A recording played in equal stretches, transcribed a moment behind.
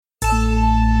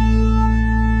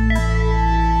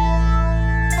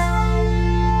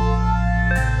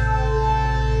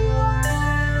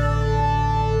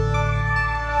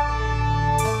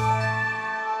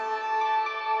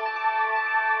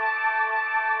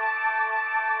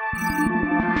Do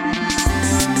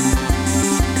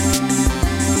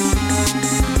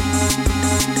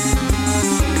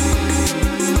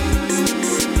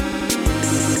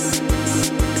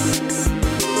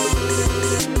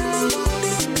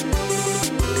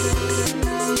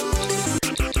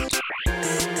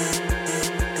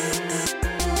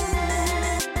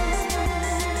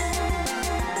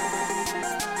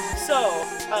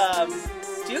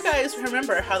you guys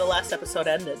remember how the last episode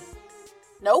ended?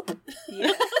 Nope.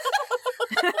 Yeah.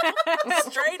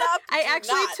 Straight up. I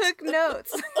actually took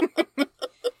notes.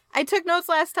 I took notes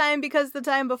last time because the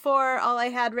time before all I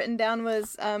had written down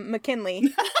was McKinley.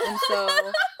 And so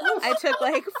I took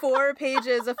like 4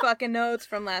 pages of fucking notes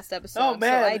from last episode. Oh,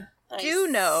 man. So I do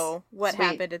know what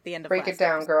happened at the end of Break last it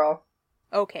down, episode. girl.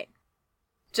 Okay.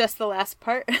 Just the last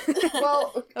part?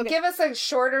 Well, Okay. give us a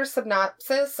shorter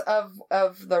synopsis of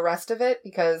the rest of it,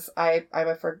 because I'm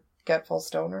a forgetful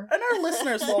stoner. And our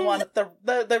listeners will want the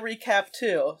recap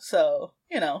too, so,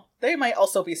 they might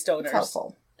also be stoners. It's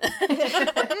helpful.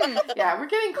 Yeah, we're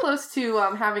getting close to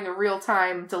having a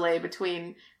real-time delay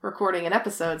between recording and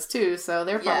episodes, too, so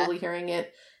they're probably hearing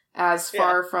it as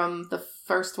far from the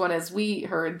first one as we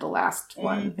heard the last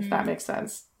one, if that makes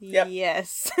sense. Yep.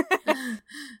 Yes.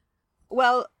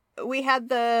 Well, we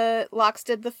had Lox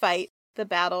did the fight, the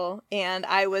battle, and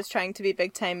I was trying to be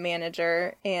big time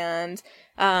manager, and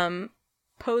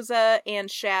Posa and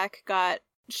Shaq got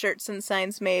shirts and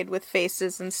signs made with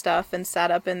faces and stuff and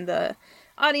sat up in the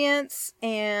audience,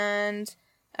 and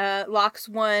Lox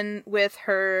won with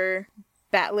her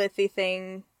Batlithy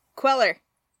thing, Queller.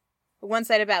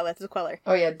 One-sided Batlith is a Queller.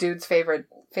 Oh yeah, dude's favorite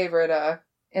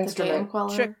instrument.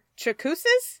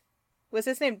 Tracusis? Was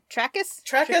his name Tracus?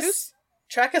 Tracus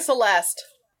Elast.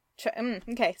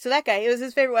 Okay, so that guy, it was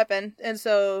his favorite weapon, and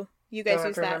so you guys Don't have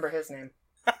used to that. remember his name.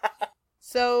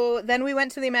 So then we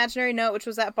went to the Imaginary Note, which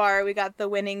was that bar. We got the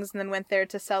winnings and then went there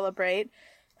to celebrate.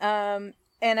 And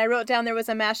I wrote down there was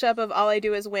a mashup of All I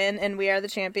Do Is Win and We Are the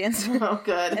Champions. Oh,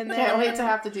 good. And then... Can't wait to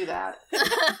have to do that.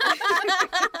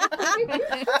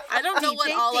 I don't know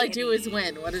what All I Do Is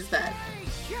Win. What is that?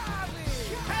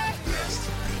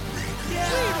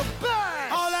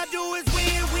 All I do is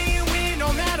win,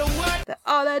 no matter what.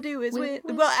 All I Do Is Win.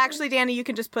 Well, actually, Danny, you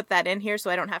can just put that in here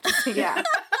so I don't have to sing it.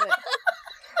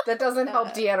 That doesn't help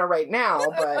Deanna right now,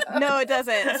 but... No, it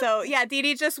doesn't. So, yeah, Dee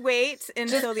Dee, just wait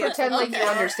until the pretend like you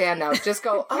understand now. Just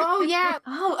go, oh, yeah.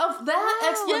 Oh, of that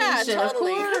explanation, yeah,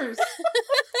 totally. of course.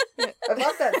 I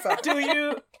love that song.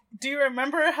 Do you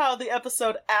remember how the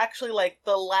episode actually, like,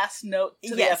 the last note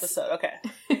to the episode? Okay.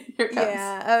 Here it comes.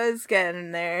 Yeah, I was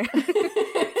getting there.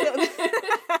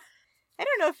 I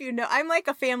don't know if you know, I'm like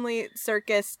a family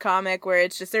circus comic where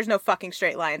it's just, there's no fucking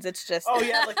straight lines. It's just... Oh,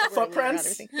 yeah, like the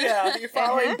footprints? Yeah, you're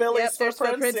following Billy's there's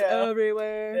footprints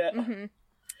everywhere. Yeah.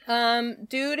 Mm-hmm.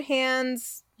 Dude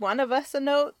hands one of us a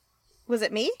note. Was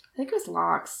it me? I think it was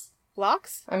Lox.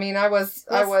 Lox? I mean, I was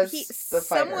the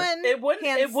fighter. It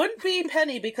wouldn't be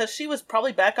Penny because she was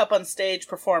probably back up on stage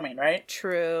performing, right?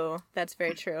 True. That's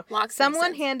very true. Lox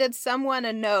someone handed someone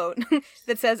a note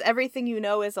that says everything you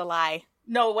know is a lie.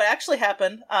 No, what actually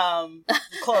happened,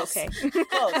 close. Okay.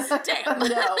 Close. Damn.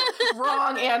 No,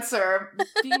 wrong answer.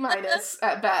 B-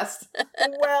 at best.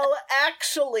 Well,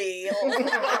 actually.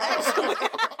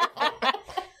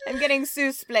 I'm getting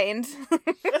Sue-splained.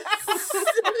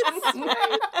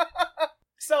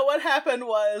 So what happened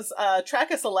was,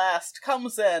 Tracus Elast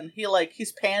comes in,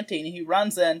 he's panting, he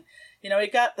runs in, he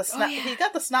got the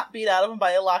snot beat out of him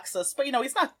by Aloxus, but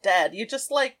he's not dead. You just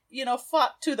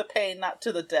fought to the pain, not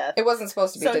to the death. It wasn't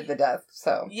supposed to be to the death,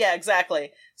 so. Yeah,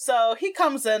 exactly. So he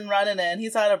comes in, running in,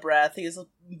 he's out of breath, he's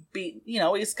beat,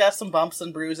 he's got some bumps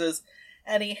and bruises,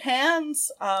 and he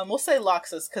hands, we'll say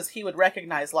Loxus, because he would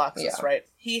recognize Loxus, right?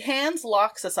 He hands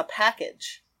Loxus a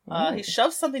package. He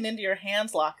shoves something into your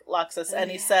hands, Loxus,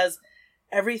 and he says,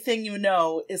 everything you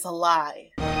know is a lie.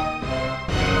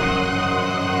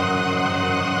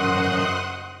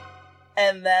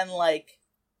 And then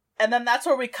that's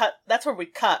where we cut,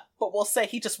 but we'll say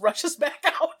he just rushes back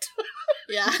out.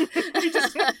 Yeah. he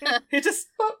just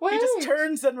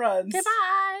turns and runs.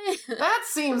 Goodbye. That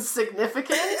seems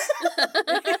significant.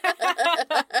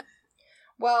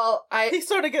 Well, he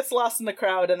sort of gets lost in the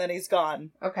crowd and then he's gone.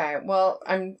 Okay, well,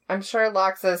 I'm sure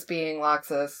Loxus being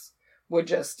Loxus would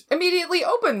just immediately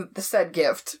open the said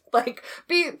gift.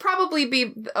 Probably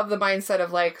be of the mindset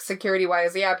of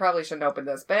security-wise, yeah, I probably shouldn't open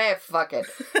this, but hey, fuck it.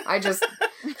 I just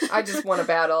won a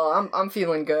battle. I'm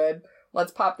feeling good.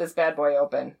 Let's pop this bad boy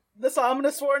open. This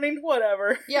ominous warning,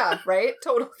 whatever. Yeah, right?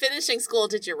 Totally. Finishing school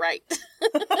did you right.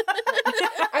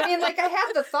 I mean, I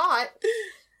had the thought.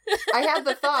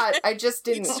 I just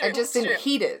didn't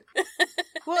heed it.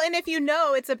 Well, and if you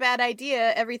know it's a bad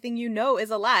idea, everything you know is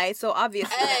a lie, so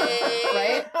obviously.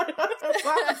 Right? It's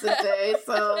opposite day,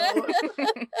 so...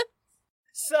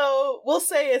 So, we'll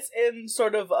say it's in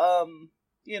sort of,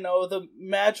 the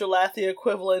Madralathi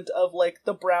equivalent of, like,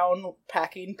 the brown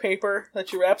packing paper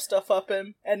that you wrap stuff up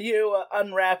in. And you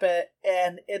unwrap it,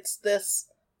 and it's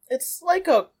like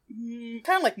a,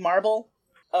 kind of like marble,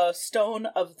 a stone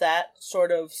of that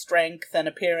sort of strength and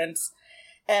appearance.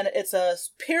 And it's a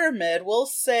pyramid. We'll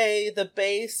say the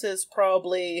base is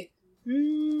probably,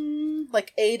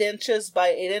 like 8 inches by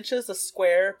 8 inches. The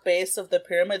square base of the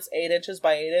pyramid's 8 inches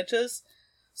by 8 inches.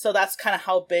 So that's kind of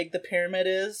how big the pyramid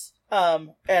is.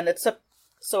 And it's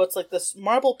like this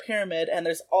marble pyramid, and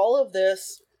there's all of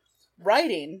this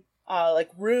writing, like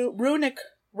runic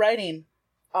writing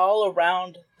all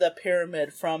around the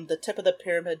pyramid, from the tip of the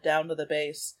pyramid down to the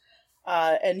base.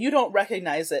 And you don't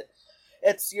recognize it.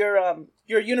 It's your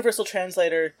universal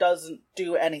translator doesn't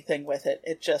do anything with it.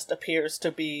 It just appears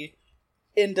to be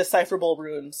indecipherable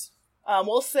runes.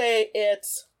 We'll say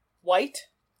it's white,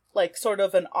 like sort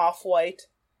of an off-white,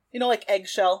 like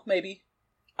eggshell, maybe.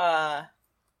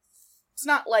 It's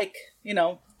not like,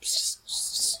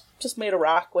 just made of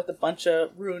rock with a bunch of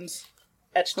runes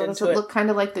etched into it. Does it look kind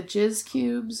of like the jizz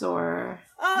cubes, or...?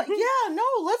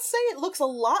 Let's say it looks a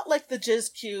lot like the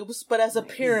jizz cubes, but as a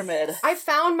pyramid. I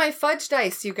found my fudge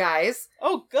dice, you guys.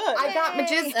 Oh, good. I got my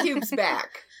jizz cubes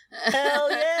back. Hell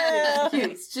yeah!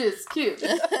 Jizz cubes.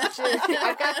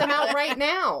 I've got them out right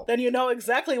now. Then you know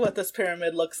exactly what this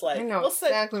pyramid looks like. I know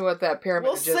exactly what that pyramid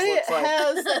we'll just say looks it like.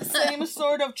 has that same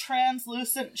sort of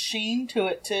translucent sheen to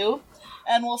it, too.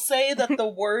 And we'll say that the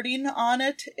wording on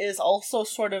it is also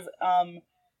sort of,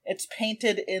 it's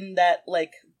painted in that,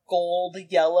 like, gold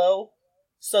yellow.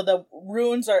 So the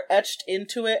runes are etched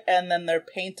into it, and then they're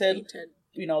painted.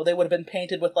 They would have been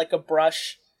painted with, like, a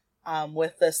brush.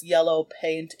 With this yellow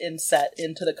paint inset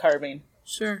into the carving.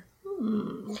 Sure.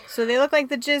 So they look like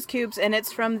the jizz cubes, and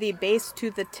it's from the base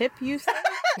to the tip, you say?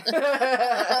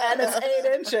 And it's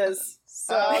 8 inches.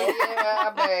 So yeah,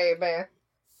 baby.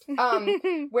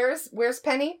 Where's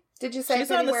Penny? Did you say she's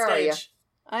Penny? on the Where stage.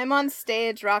 Are you? I'm on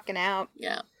stage rocking out.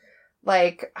 Yeah.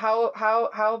 Like, how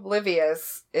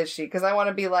oblivious is she? Because I want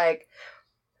to be like,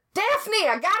 Daphne,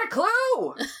 I got a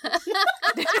clue!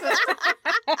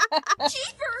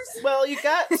 Jeepers! Well, you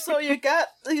got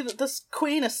this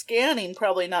Queen of Scanning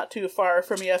probably not too far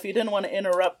from you if you didn't want to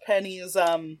interrupt Penny's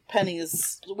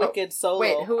wicked solo.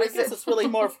 Wait, who is I guess it? It's really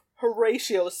more of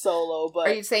Horatio's solo, but...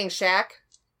 Are you saying Shaq?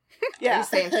 Yeah. Are you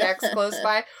saying Shaq's close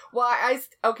by? Well,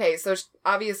 okay, so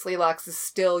obviously Lux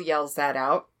still yells that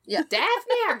out. Yeah.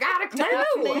 Daphne, I got a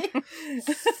clue!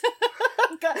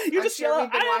 You just yell out,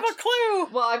 I have a clue!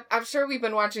 Well, I'm sure we've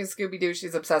been watching Scooby-Doo.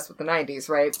 She's obsessed with the 90s,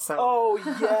 right? So. Oh,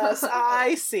 yes,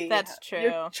 I see. That's true.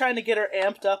 You're trying to get her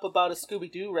amped up about a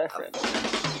Scooby-Doo reference.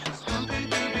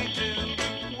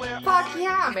 Fuck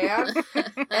yeah, man.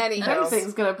 Anyhow.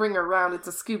 Anything's gonna bring her around. It's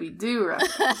a Scooby-Doo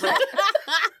reference. Right.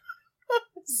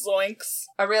 Zoinks.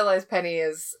 I realize Penny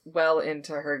is well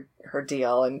into her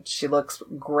deal, and she looks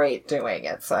great doing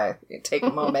it, so I take a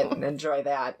moment and enjoy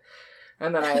that.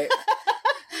 And then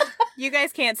You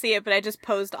guys can't see it, but I just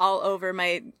posed all over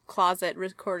my closet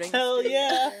recording. Hell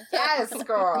yeah. Yes,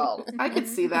 girl! I could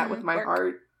see that with my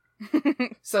heart.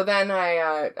 So then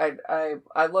I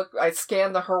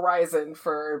scan the horizon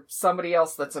for somebody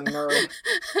else that's a nerd.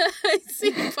 I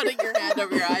see you putting your hand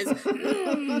over your eyes.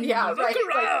 Yeah, Look right.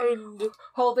 around. Like,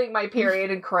 holding my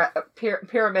period and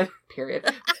pyramid. Period.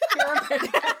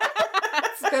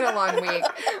 It's been a long week.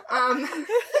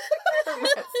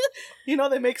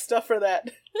 They make stuff for that.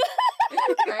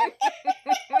 Right?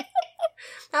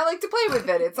 I like to play with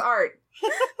it. It's art.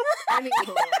 Anyway.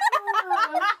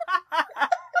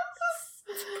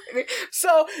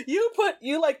 So you put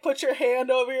your hand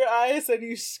over your eyes and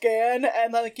you scan,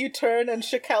 and then you turn and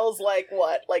Shakel's like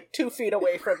 2 feet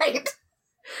away from you. Right.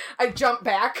 I jump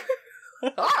back.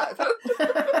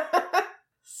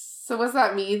 So was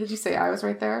that me? Did you say I was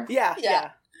right there? Yeah.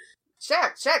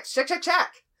 Check.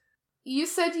 You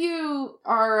said you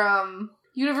are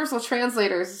universal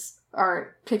translators aren't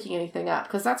picking anything up,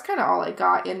 because that's kind of all I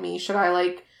got in me. Should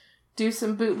I do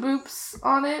some boops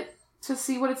on it to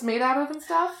see what it's made out of and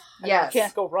stuff? Yes. You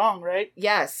can't go wrong, right?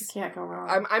 Yes. You can't go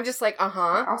wrong. I'm just like,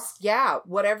 yeah,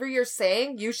 whatever you're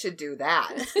saying, you should do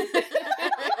that.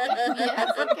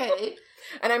 Yes, okay.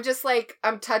 And I'm just like,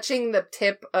 I'm touching the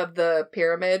tip of the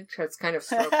pyramid, it's kind of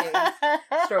stroking it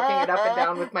up and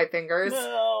down with my fingers.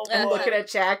 No, and boy. looking at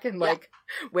Jack and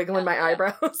wiggling my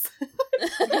eyebrows.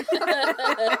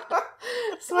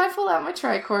 So I pull out my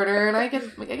tricorder and I get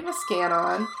a scan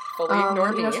on. fully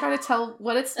ignore me. Try to tell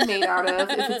what it's made out of.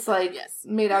 If it's like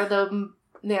made out of the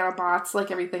nanobots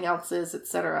like everything else is,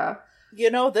 etc.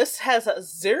 This has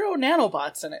 0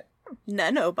 nanobots in it.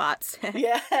 Nanobots.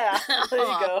 Yeah, there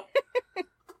you go.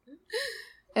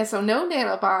 And so no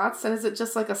nanobots, and is it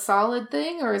just like a solid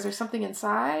thing, or is there something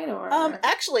inside, or...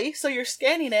 Actually, so you're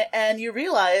scanning it, and you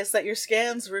realize that your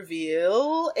scans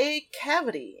reveal a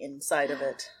cavity inside of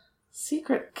it.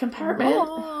 Secret compartment.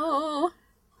 Oh.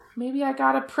 Maybe I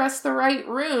gotta press the right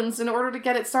runes in order to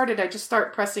get it started. I just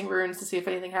start pressing runes to see if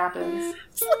anything happens.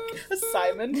 It's like a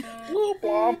Simon. Blah,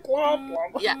 blah, blah,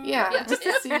 blah. Yeah, just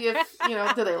to see if,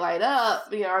 do they light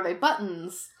up? Are they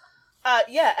buttons?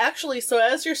 Yeah, actually, so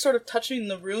as you're sort of touching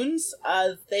the runes,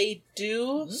 they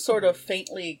do sort of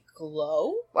faintly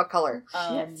glow. What color?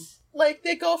 Like,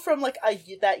 they go from, like,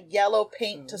 that yellow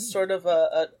paint to sort of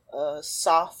a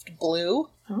soft blue.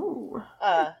 Ooh.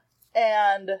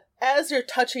 And as you're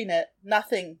touching it,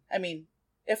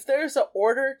 if there's an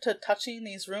order to touching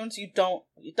these runes,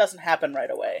 it doesn't happen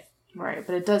right away. Right,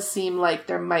 but it does seem like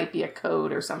there might be a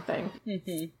code or something.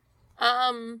 Mm-hmm.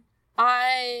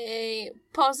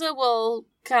 Posa will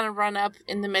kind of run up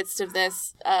in the midst of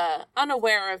this,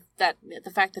 unaware of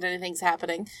the fact that anything's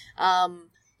happening.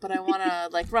 But I want to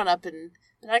run up and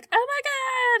be like, oh my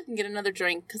god, and get another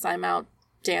drink because I'm out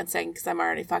dancing because I'm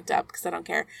already fucked up because I don't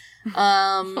care.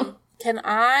 Can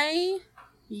I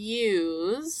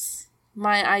use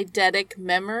my eidetic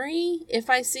memory if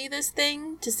I see this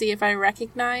thing to see if I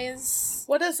recognize?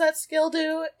 What does that skill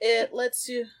do? It lets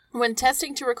you... When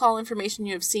testing to recall information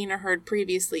you have seen or heard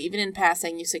previously, even in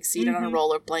passing, you succeeded on a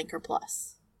roll or blank or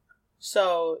plus.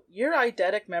 So, your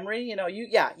eidetic memory,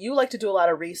 you like to do a lot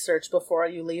of research before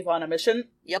you leave on a mission.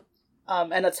 Yep.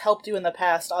 And it's helped you in the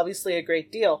past, obviously, a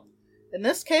great deal. In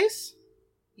this case,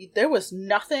 there was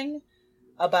nothing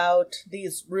about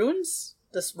these runes,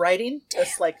 this writing,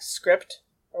 this, script,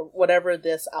 or whatever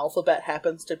this alphabet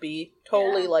happens to be.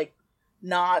 Totally,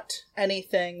 not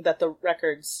anything that the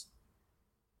records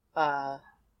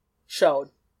showed.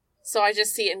 So I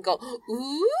just see it and go,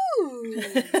 ooh!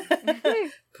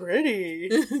 Pretty.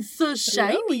 It's so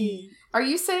shiny. Are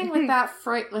you saying with that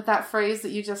phrase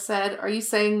that you just said, are you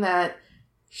saying that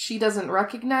she doesn't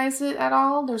recognize it at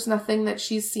all? There's nothing that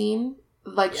she's seen?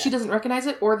 She doesn't recognize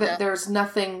it? Or that there's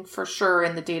nothing for sure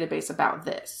in the database about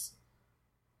this?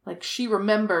 She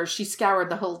remembers, she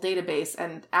scoured the whole database,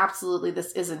 and absolutely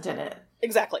this isn't in it.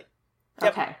 Exactly.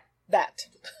 Yep. Okay. That.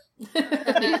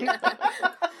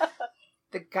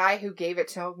 The guy who gave it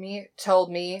told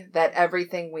me that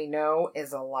everything we know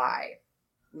is a lie.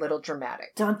 Little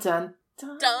dramatic. Dun dun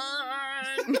dun. Dun!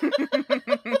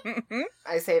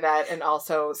 I say that and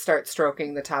also start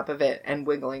stroking the top of it and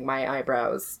wiggling my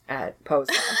eyebrows at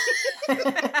Posa.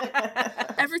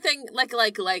 Everything, like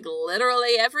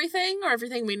literally everything, or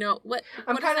everything we know? What?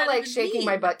 I'm kind of shaking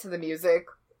my butt to the music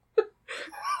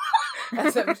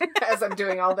as I'm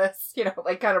doing all this,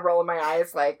 kind of rolling my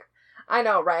eyes, I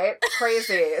know, right?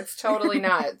 Crazy. It's totally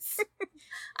nuts.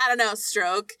 I don't know.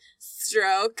 Stroke.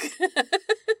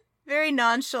 Very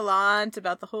nonchalant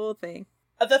about the whole thing.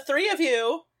 The three of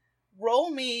you, roll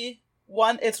me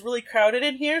one. It's really crowded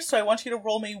in here, so I want you to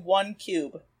roll me 1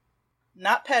 cube.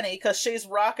 Not Penny, because she's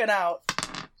rocking out.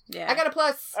 Yeah. I got a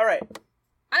plus. All right.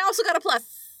 I also got a plus.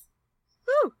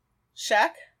 Woo!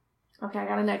 Shaq? Okay, I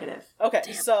got a negative. Okay,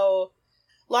 Damn. So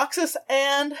Loxus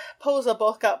and Posa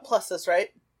both got pluses, right?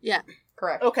 Yeah.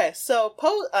 Correct. Okay, so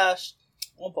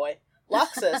oh boy.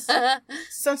 Loxus,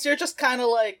 since you're just kind of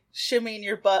shimmying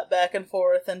your butt back and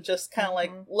forth and just kind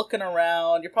of looking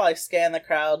around, you're probably scanning the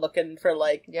crowd looking for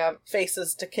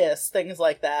faces to kiss, things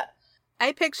like that.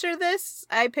 I picture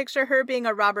her being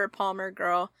a Robert Palmer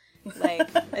girl,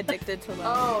 addicted to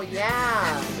love. Oh,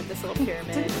 yeah. With this little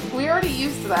pyramid. We already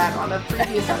used that on a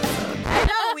previous episode. I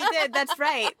know, we did, that's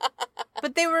right.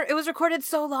 But it was recorded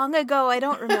so long ago, I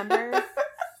don't remember.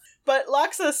 But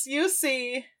Loxus, you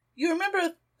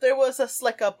remember there was a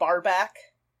barback,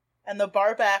 and the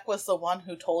barback was the one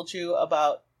who told you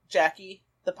about Jackie,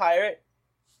 the pirate?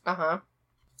 Uh-huh.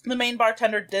 The main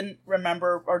bartender didn't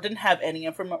remember, or didn't have any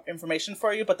information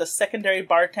for you, but the secondary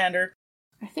bartender...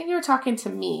 I think you were talking to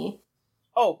me.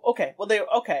 Oh, okay. Well, they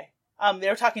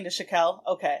were talking to Shakel.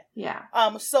 Okay. Yeah.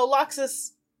 So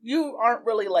Loxus, you aren't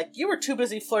really you were too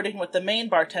busy flirting with the main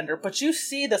bartender, but you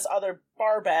see this other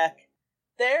barback.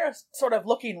 They're sort of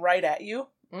looking right at you,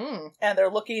 and they're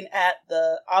looking at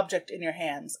the object in your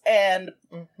hands. And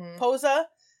Posa,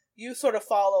 you sort of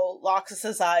follow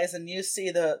Loxus's eyes, and you see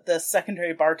the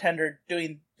secondary bartender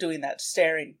doing that,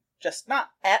 staring, just not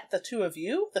at the three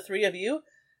of you,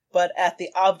 but at the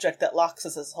object that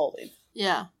Loxus is holding.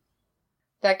 Yeah.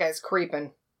 That guy's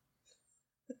creeping.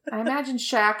 I imagine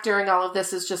Shaq during all of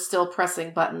this is just still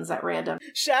pressing buttons at random.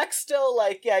 Shaq's still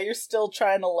like, yeah, you're still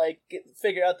trying to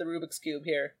figure out the Rubik's Cube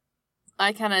here.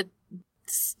 I kind of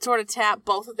sort of tap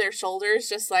both of their shoulders,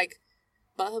 just like,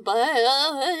 and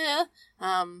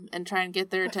try and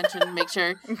get their attention and make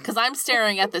sure, because I'm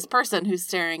staring at this person who's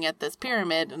staring at this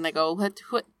pyramid, and they go,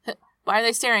 what, why are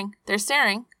they staring? They're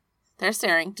staring.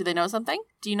 Do they know something?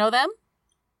 Do you know them?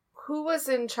 Who was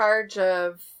in charge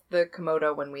of the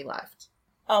Komodo when we left?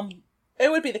 It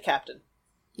would be the captain.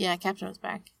 Yeah, Captain was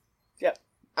back. Yep.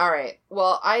 All right.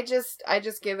 Well, I just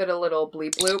give it a little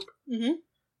bleep bloop. Mm-hmm.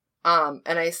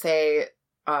 And I say,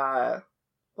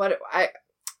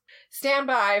 stand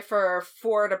by for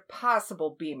a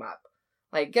possible beam up.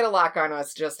 Like, get a lock on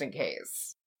us just in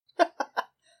case.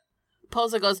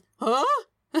 Posa goes, huh?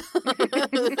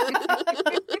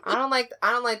 I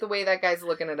don't like the way that guy's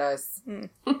looking at us.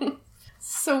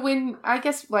 So when, I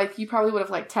guess, you probably would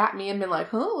have, tapped me and been like,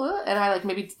 huh, what? And I,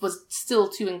 maybe was still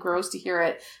too engrossed to hear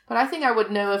it. But I think I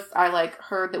would know if I,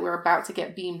 heard that we're about to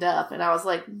get beamed up. And I was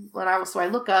like, so I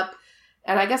look up,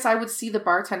 and I guess I would see the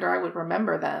bartender. I would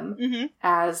remember them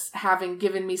as having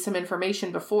given me some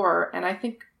information before. And I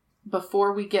think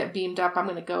before we get beamed up, I'm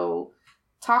going to go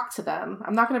talk to them.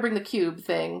 I'm not going to bring the cube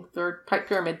thing, or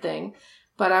pyramid thing.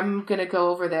 But I'm going to go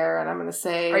over there and I'm going to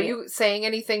say... Are you saying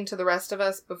anything to the rest of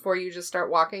us before you just start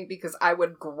walking? Because I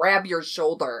would grab your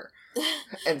shoulder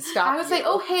and stop I would say,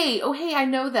 oh hey, I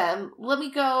know them. Let me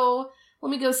go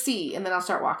see. And then I'll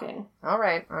start walking. All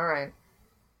right.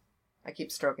 I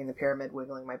keep stroking the pyramid,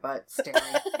 wiggling my butt, staring.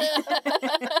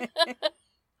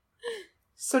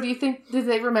 So do you think, did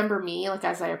they remember me,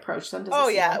 as I approached them?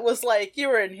 It was you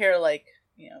were in here,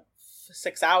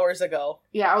 6 hours ago.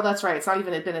 Yeah, that's right. It's not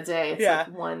even been a day. It's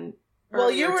one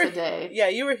today. Yeah,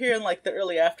 you were here in the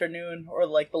early afternoon or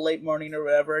the late morning or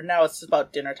whatever. And now it's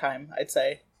about dinner time, I'd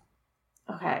say.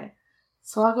 Okay.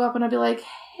 So I'll go up and I'll be like,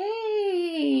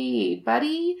 hey,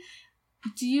 buddy,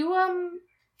 do you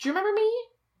remember me?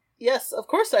 Yes, of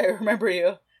course I remember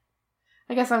you.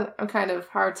 I guess I'm kind of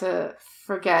hard to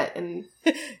forget and...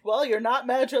 Well, you're not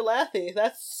Madralathi.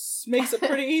 That makes it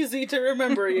pretty easy to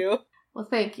remember you. Well,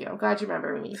 thank you. I'm glad you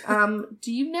remember me.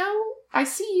 Do you know... I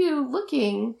see you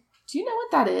looking. Do you know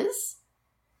what that is?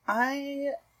 I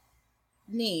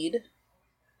need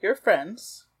your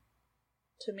friends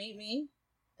to meet me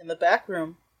in the back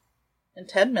room in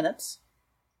 10 minutes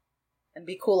and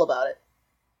be cool about it.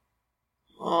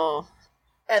 Oh.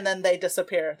 And then they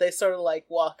disappear. They sort of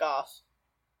walk off.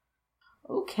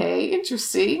 Okay,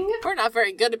 interesting. We're not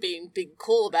very good at being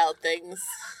cool about things.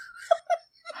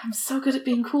 I'm so good at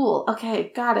being cool.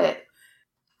 Okay, got it.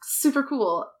 Super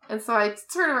cool. And so I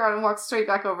turn around and walk straight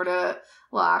back over to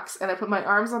Lox, and I put my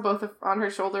arms on on her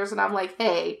shoulders, and I'm like,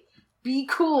 hey, be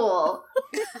cool.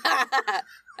 I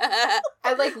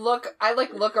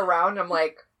look around, and I'm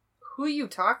like, who are you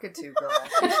talking to, girl?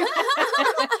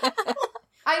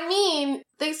 I mean,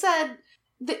 they said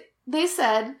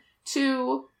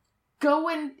to go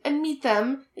and meet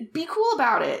them. Be cool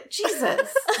about it.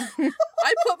 Jesus.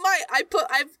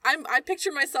 I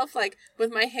picture myself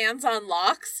with my hands on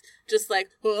Lox, just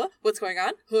huh, what's going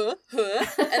on? Huh.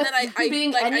 And then I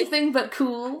being anything but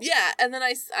cool. Yeah, and then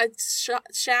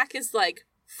Shaq is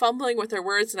fumbling with her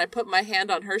words, and I put my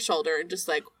hand on her shoulder and just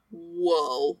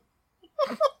whoa.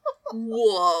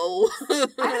 Whoa. I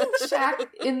think Shaq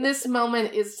in this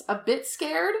moment is a bit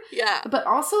scared. Yeah. But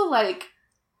also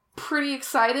pretty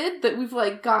excited that we've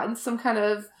gotten some kind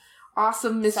of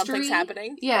awesome mystery. Something's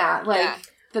happening. Yeah,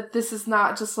 that this is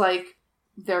not just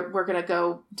we're gonna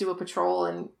go do a patrol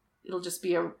and it'll just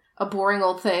be a boring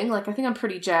old thing. I think I'm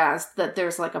pretty jazzed that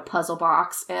there's a puzzle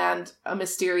box and a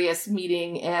mysterious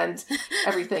meeting and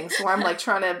everything. So I'm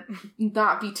trying to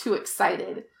not be too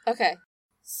excited. Okay.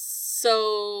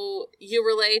 So you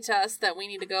relay to us that we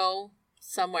need to go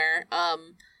somewhere.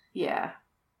 Yeah.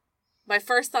 My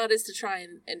first thought is to try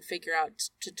and figure out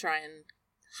to try and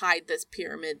hide this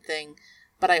pyramid thing,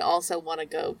 but I also want to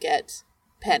go get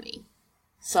Penny.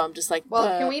 So I'm just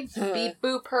well, can we beep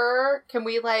boop her? Can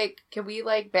we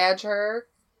badge her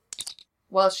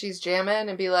while she's jamming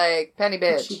and be like, Penny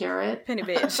bitch? Will she hear it? Penny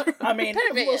bitch. I mean,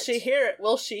 Penny will bitch. she hear it?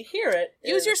 Will she hear it?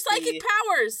 Use your psychic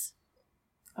powers.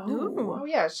 Oh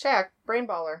yeah, Shaq, brain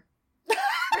baller.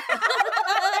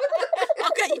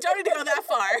 Okay, you don't need to go that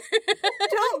far.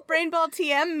 Don't brainball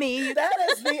TM me.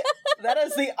 That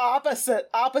is the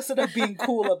opposite of being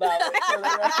cool about it, for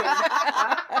the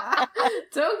record.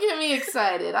 Don't get me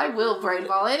excited. I will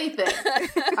brainball anything.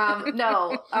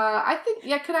 No. I think,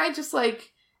 could I just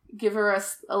give her a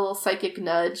little psychic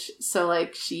nudge so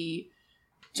she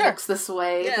looks this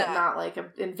way, but not like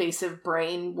an invasive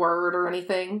brain word or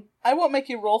anything. I won't make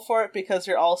you roll for it because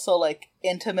you're also like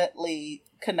intimately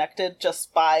connected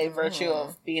just by virtue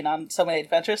of being on so many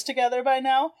adventures together by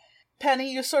now.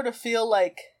 Penny, you sort of feel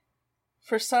like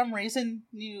for some reason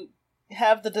you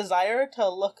have the desire to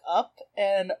look up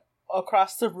and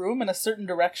across the room in a certain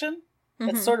direction. Mm-hmm.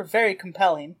 It's sort of very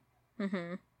compelling.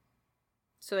 Mm-hmm.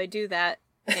 So I do that,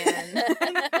 and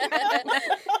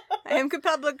I am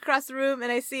compelled to look across the room,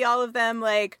 and I see all of them,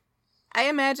 like, I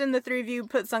imagine the three of you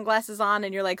put sunglasses on,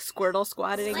 and you're, like, Squirtle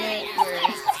squatting it.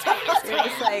 You're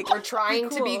just like, we're trying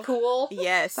to be cool.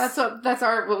 Yes. That's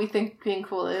what we think being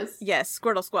cool is. Yes,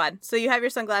 Squirtle Squad. So you have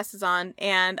your sunglasses on,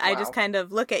 and I just kind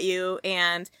of look at you,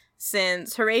 and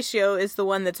since Horatio is the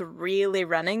one that's really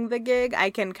running the gig, I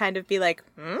can kind of be like,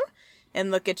 and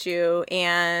look at you,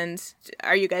 and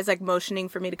are you guys, like, motioning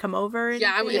for me to come over? If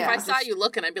I saw you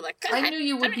looking, I'd be like, I knew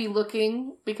you would be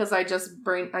looking, because I just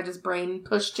brain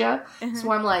pushed you. Mm-hmm.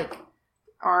 So I'm like,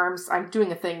 arms, I'm doing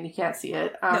a thing, you can't see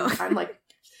it. No. I'm like,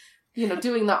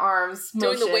 doing the arms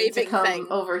motion, doing the waving to come thing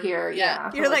over here.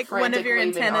 Yeah. You're like one of your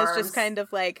antennas arms. Just kind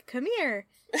of like, come here.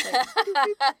 Like,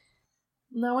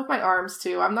 no, with my arms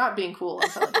too. I'm not being cool, I'm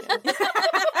telling you.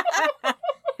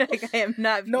 Like, I am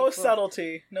not. No cool.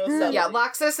 Subtlety. No subtlety. Yeah,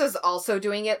 Loxus is also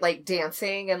doing it, like,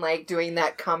 dancing and, like, doing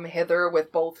that come hither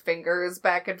with both fingers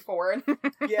back and forth.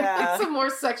 Yeah. It's a more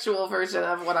sexual version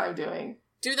of what I'm doing.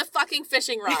 Do the fucking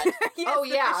fishing rod. Yes,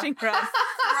 the fishing rod.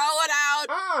 Throw it out.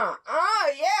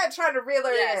 Yeah, trying to reel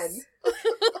her in.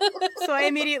 So I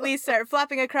immediately start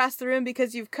flopping across the room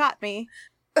because you've caught me.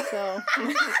 So...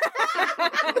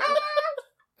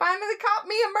 Finally caught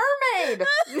me a mermaid!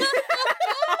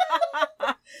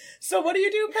 So what do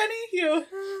you do, Penny?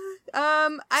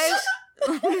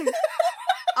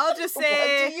 I'll just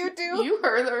say... What do you do? You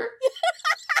heard her.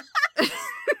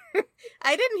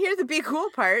 I didn't hear the be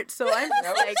cool part, so I'm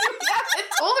just like... I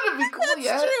told her to be cool,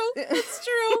 It's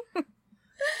true.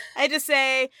 I just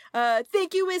say,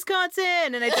 thank you,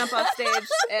 Wisconsin! And I jump off stage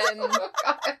and,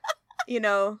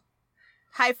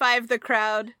 high-five the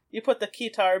crowd. You put the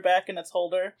keytar back in its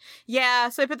holder. Yeah,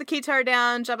 so I put the keytar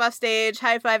down, jump off stage,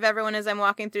 high-five everyone as I'm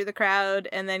walking through the crowd,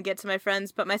 and then get to my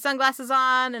friends, put my sunglasses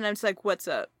on, and I'm just like, what's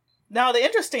up? Now,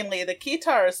 interestingly, the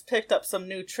keytar has picked up some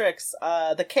new tricks.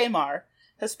 The Kmar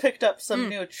has picked up some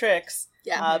new tricks.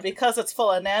 Yeah. Because it's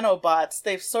full of nanobots,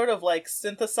 they've sort of, like,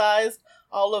 synthesized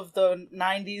all of the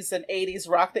 90s and 80s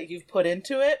rock that you've put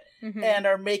into it, and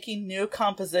are making new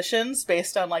compositions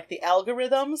based on, like, the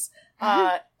algorithms.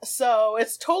 So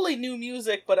it's totally new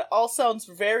music, but it all sounds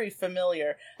very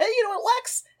familiar. And,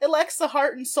 it lacks the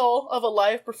heart and soul of a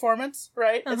live performance,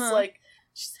 right? It's like...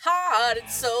 She's heart and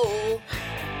soul.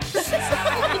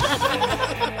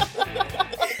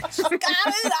 She's got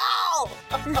it all!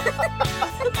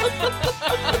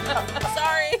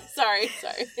 Sorry.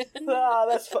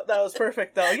 That was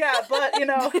perfect, though. Yeah, but,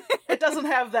 it doesn't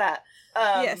have that.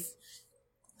 Yes.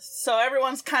 So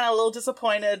everyone's kind of a little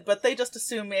disappointed, but they just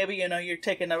assume maybe, you're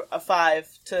taking a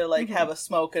 5 to, like, have a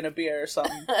smoke and a beer or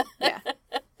something. Yeah.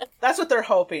 That's what they're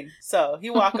hoping. So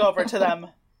you walk over to them.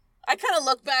 I kind of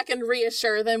look back and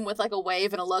reassure them with, like, a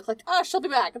wave and a look, like, oh, she'll be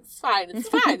back. It's fine. It's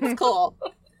cool.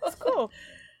 It's cool.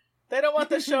 They don't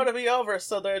want the show to be over,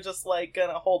 so they're just, like,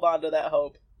 gonna hold on to that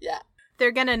hope. Yeah.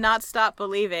 They're gonna not stop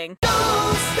believing.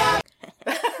 Don't stop.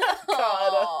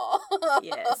 God.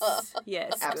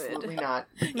 Yes, Absolutely good. not.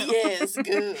 Yes,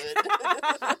 good.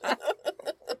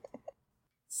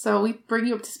 So we bring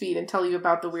you up to speed and tell you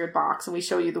about the weird box, and we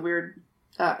show you the weird...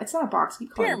 it's not a box, we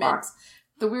call it a box.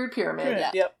 The weird pyramid.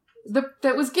 Yeah. Yep.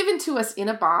 That was given to us in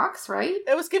a box, right?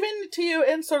 It was given to you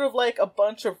in sort of like a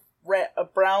bunch of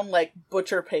brown, like,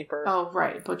 butcher paper. Oh,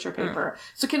 right, butcher paper.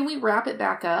 So can we wrap it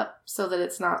back up so that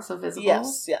it's not so visible?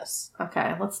 Yes.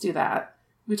 Okay, let's do that.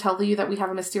 We tell you that we have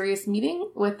a mysterious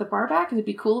meeting with the barback and to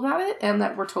be cool about it, and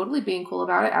that we're totally being cool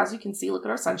about it. As you can see, look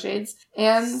at our sunshades.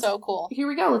 And so cool. Here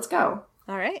we go, let's go.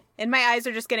 All right. And my eyes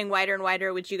are just getting wider and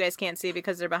wider, which you guys can't see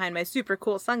because they're behind my super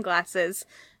cool sunglasses.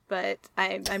 But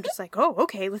I'm just like, oh,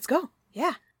 okay, let's go.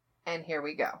 Yeah. And here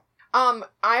we go.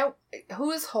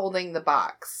 Who is holding the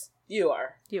box? You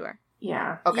are. You are.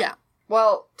 Yeah. Okay. Yeah.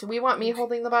 Well, do we want me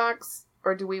holding the box?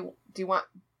 Or do you want...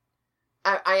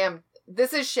 I am...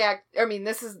 This is Shaq... I mean,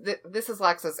 this is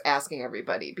Lexus asking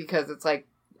everybody, because it's like,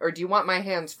 or do you want my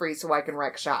hands free so I can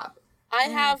wreck shop? I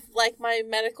have, like, my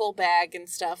medical bag and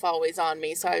stuff always on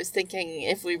me, so I was thinking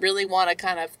if we really want to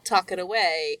kind of tuck it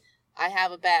away, I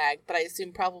have a bag, but I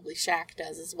assume probably Shaq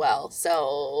does as well,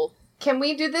 so... Can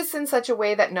we do this in such a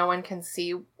way that no one can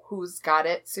see who's got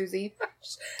it, Susie?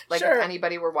 Like, Sure. if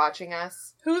anybody were watching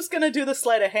us. Who's gonna do the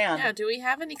sleight of hand? Yeah, do we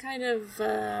have any kind of,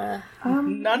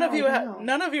 None of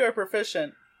you are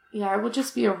proficient. Yeah, it would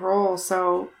just be a roll,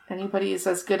 so anybody is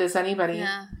as good as anybody.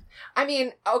 Yeah. I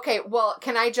mean, okay, well,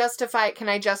 can I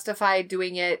justify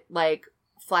doing it, like,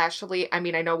 flashily? I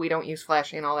mean, I know we don't use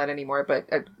flashy and all that anymore, but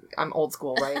I'm old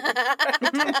school, right?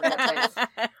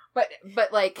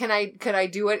 But like, could I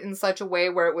do it in such a way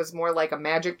where it was more like a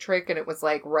magic trick and it was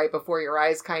like right before your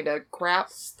eyes kind of crap?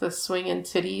 The swinging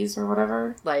titties or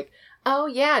whatever? Like, oh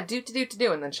yeah, do,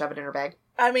 and then shove it in her bag.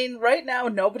 I mean, right now,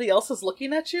 nobody else is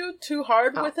looking at you too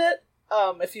hard with it.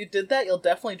 If you did that, you'll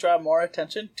definitely draw more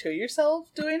attention to yourself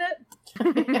doing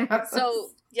it.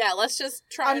 So, yeah, let's just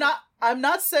try. I'm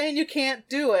not saying you can't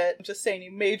do it. I'm just saying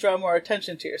you may draw more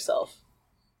attention to yourself.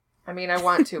 I mean, I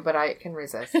want to, but I can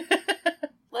resist.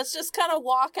 Let's just kind of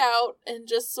walk out and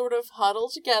just sort of huddle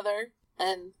together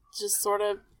and just sort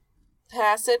of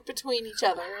pass it between each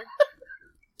other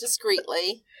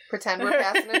discreetly. Pretend we're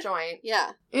passing a joint.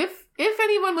 Yeah. If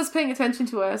anyone was paying attention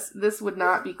to us, this would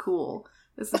not be cool.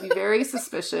 This would be very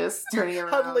suspicious, turning around.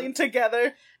 Huddling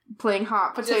together. Playing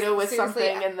hot potato with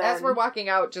something, and then... As we're walking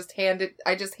out,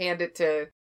 I just hand it to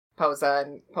Posa,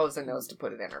 and Posa knows to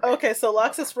put it in her bag. Okay, so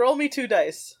Loxus, roll me 2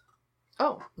 dice.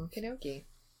 Oh, okie dokie.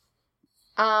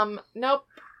 Nope.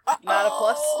 Not a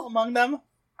plus among them?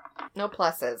 No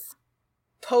pluses.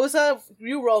 Posa,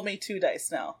 you roll me 2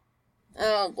 dice now.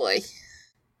 Oh, boy.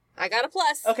 I got a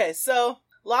plus. Okay, so,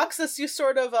 Loxus, you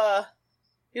sort of,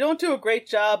 you don't do a great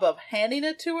job of handing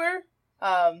it to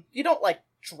her. You don't, like,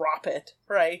 drop it,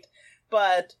 right?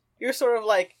 But you're sort of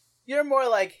like, you're more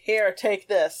like, here, take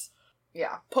this.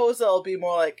 Yeah. Posa will be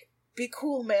more like, be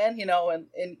cool, man, you know, and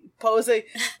Posa,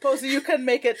 you can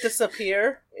make it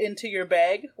disappear into your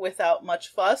bag without much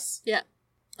fuss. Yeah.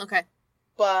 Okay.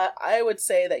 But I would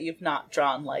say that you've not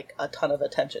drawn, like, a ton of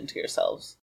attention to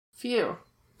yourselves. Phew.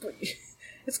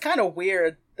 It's kind of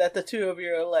weird that the two of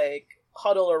you are, like,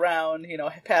 huddled around, you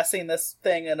know, passing this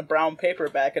thing in a brown paper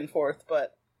back and forth,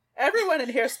 but everyone in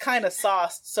here is kind of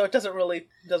sauced, so it doesn't really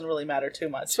matter too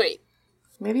much. Sweet.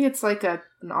 Maybe it's like an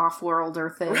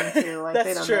off-worlder thing, too. Like,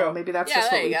 they don't true. know. Maybe that's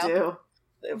just what we do.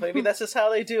 Maybe that's just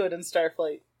how they do it in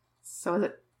Starfleet.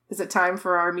 So is it time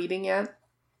for our meeting yet?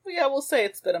 Well, yeah, we'll say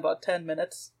it's been about 10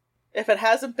 minutes. If it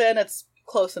hasn't been, it's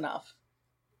close enough.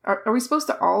 Are we supposed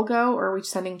to all go, or are we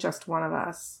sending just one of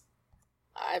us?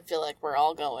 I feel like we're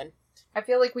all going. I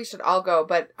feel like we should all go,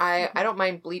 but I don't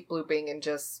mind bleep blooping and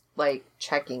just, like,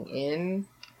 checking in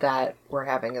that we're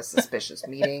having a suspicious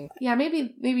meeting. Yeah,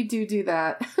 maybe do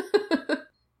that.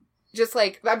 Just,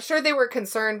 like, I'm sure they were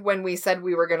concerned when we said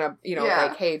we were gonna, you know,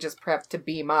 like, hey, just prep to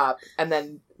beam up, and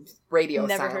then radio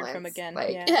Never silence. heard from again.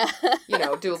 Like, yeah. you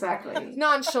know, Exactly.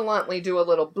 nonchalantly do a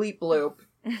little bleep bloop,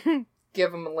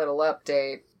 give them a little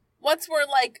update. Once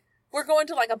we're going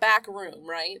to, like, a back room,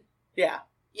 right? Yeah.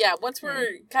 Yeah, once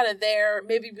we're kind of there,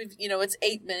 maybe it's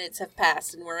 8 minutes have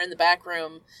passed and we're in the back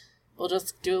room. We'll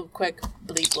just do a quick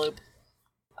bleep bloop.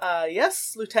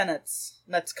 Yes, lieutenants.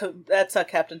 That's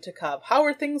Captain Takab. How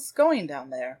are things going down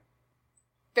there?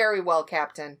 Very well,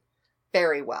 Captain.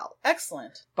 Very well.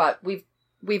 Excellent. But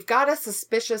we've got a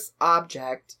suspicious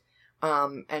object,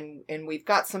 and we've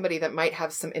got somebody that might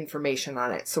have some information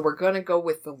on it. So we're going to go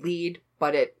with the lead,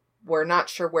 but we're not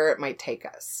sure where it might take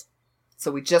us. So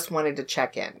we just wanted to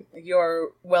check in.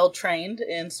 You're well trained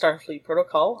in Starfleet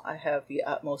protocol. I have the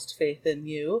utmost faith in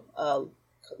you,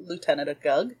 Lieutenant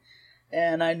Gug.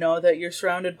 And I know that you're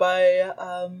surrounded by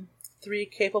 3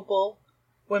 capable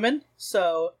women.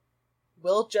 So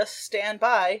we'll just stand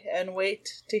by and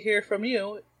wait to hear from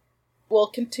you. We'll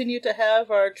continue to have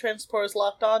our transporters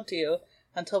locked onto you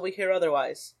until we hear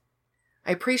otherwise.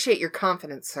 I appreciate your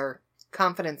confidence, sir.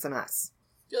 Confidence in us.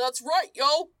 Yeah, that's right,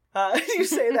 yo! You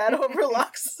say that over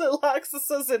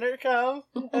Loxus's intercom,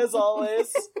 as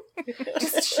always.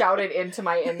 Just shouted into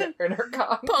my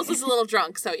intercom. Posa's a little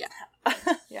drunk, so yeah.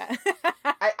 Yeah.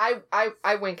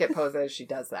 I wink at Posa as she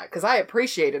does that, because I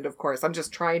appreciate it, of course. I'm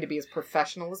just trying to be as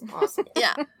professional as possible.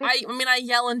 Yeah. I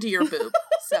yell into your boob,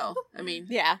 so,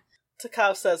 Yeah.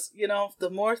 Takav says, the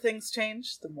more things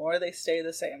change, the more they stay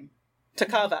the same.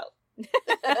 Takav out.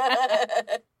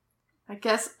 I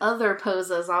guess other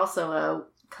Posa's also a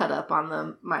cut up on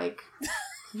the mic.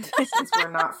 Since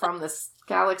we're not from this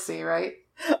galaxy, right?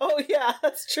 Oh, yeah,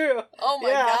 that's true. Oh,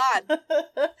 my God.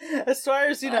 As far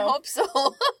as, I hope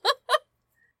so.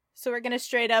 So we're gonna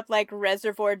straight up, like,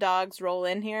 Reservoir Dogs roll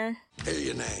in here? Here are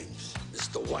your names.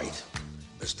 Mr. White,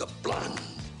 Mr. Blonde,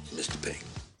 Mr. Pink.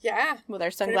 Yeah. With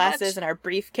our sunglasses and our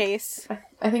briefcase.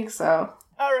 I think so.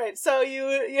 All right, so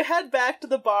you head back to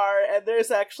the bar, and there's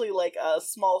actually, like, a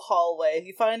small hallway.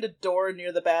 You find a door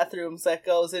near the bathrooms that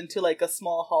goes into, like, a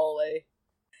small hallway.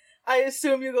 I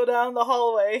assume you go down the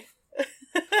hallway.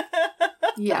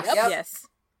 Yes. Yep. Yes.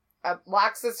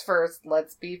 Loxus first,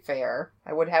 let's be fair.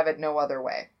 I would have it no other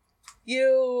way.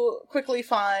 You quickly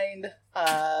find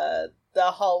the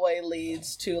hallway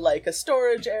leads to, like, a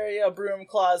storage area, a broom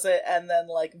closet, and then,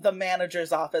 like, the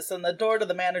manager's office. And the door to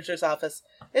the manager's office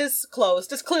is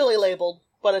closed. It's clearly labeled,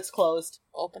 but it's closed.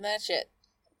 Open that shit.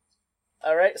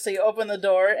 Alright, so you open the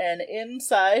door, and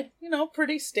inside,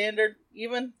 pretty standard,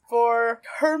 even for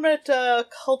hermit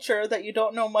culture that you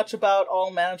don't know much about. All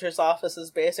managers'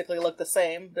 offices basically look the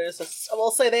same.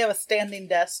 We'll say they have a standing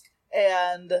desk,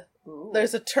 and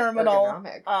there's a terminal,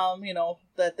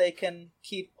 that they can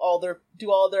do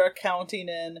all their accounting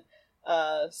in,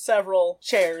 several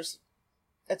chairs,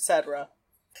 etc.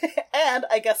 And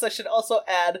I guess I should also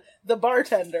add, the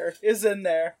bartender is in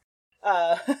there.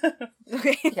 Yeah.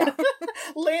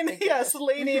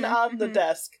 Leaning on the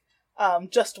desk,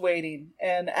 just waiting.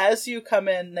 And as you come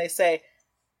in, they say,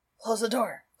 close the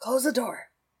door. Close the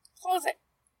door. Close it.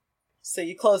 So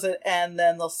you close it, and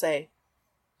then they'll say,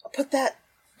 Put that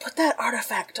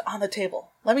artifact on the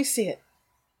table. Let me see it.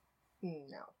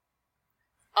 No.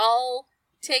 I'll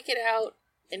take it out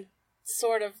and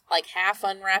sort of like half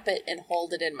unwrap it and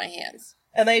hold it in my hands.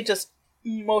 And they just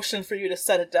motion for you to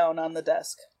set it down on the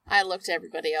desk. I look to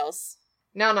everybody else.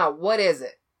 No, what is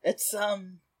it? It's,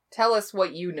 Tell us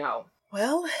what you know.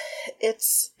 well,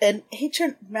 it's an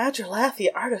ancient Madralathi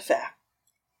artifact.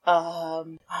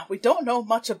 We don't know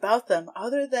much about them,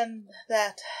 other than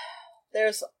that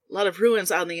there's a lot of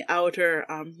ruins on the outer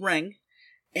ring,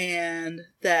 and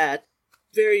that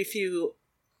very few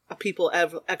people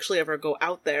ever go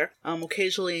out there.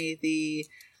 Occasionally the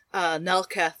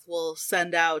Nelketh will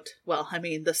send out,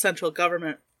 the central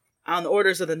government, on the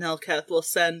orders of the Nelketh, will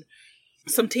send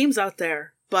some teams out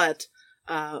there, but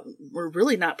we're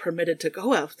really not permitted to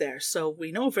go out there, so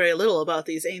we know very little about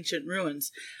these ancient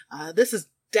ruins. This is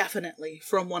definitely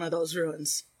from one of those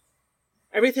ruins.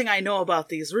 Everything I know about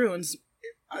these ruins,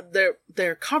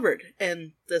 they're covered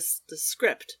in the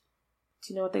script.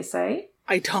 Do you know what they say?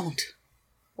 I don't.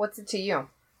 What's it to you?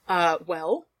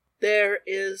 There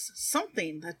is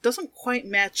something that doesn't quite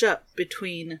match up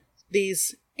between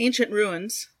these ancient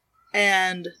ruins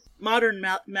and modern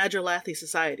Madralathi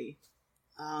society.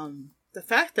 The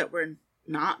fact that we're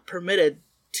not permitted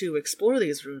to explore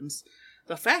these ruins,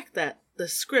 the fact that the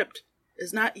script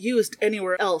is not used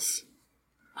anywhere else,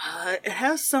 it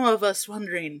has some of us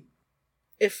wondering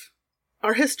if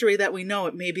our history that we know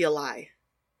it may be a lie.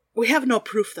 We have no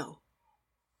proof, though.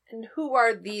 And who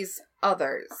are these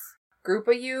others? Group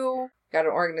of you? Got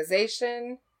an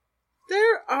organization?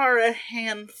 There are a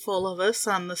handful of us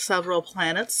on the several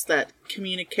planets that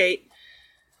communicate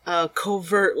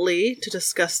covertly to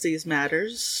discuss these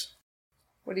matters.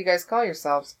 What do you guys call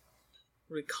yourselves?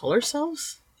 We call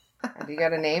ourselves? Have you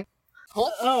got a name?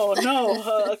 Oh, no,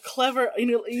 a clever...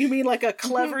 You mean like a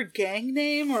clever gang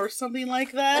name or something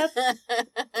like that?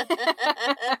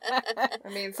 I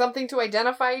mean, something to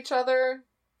identify each other?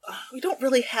 We don't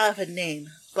really have a name,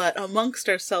 but amongst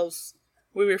ourselves,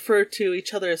 we refer to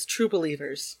each other as true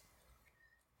believers.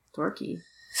 Dorky.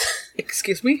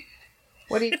 Excuse me?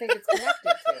 What do you think it's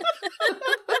connected to?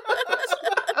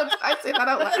 I say that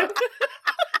out loud.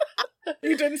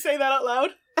 You didn't say that out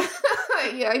loud?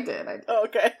 Yeah, I did. Oh,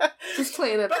 okay. Just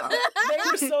playing it off.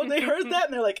 They heard that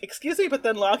and they're like, excuse me, but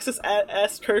then Loxus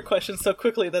asked her question so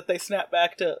quickly that they snapped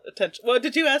back to attention. What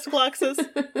did you ask, Loxus?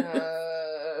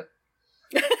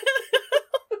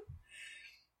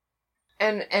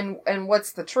 And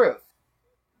what's the truth?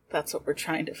 That's what we're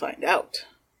trying to find out.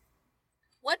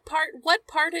 What part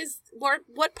is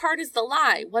the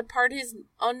lie? What part is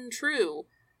untrue?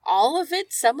 All of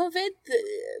it? Some of it?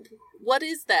 What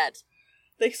is that?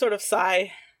 They sort of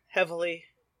sigh heavily.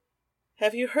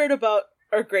 Have you heard about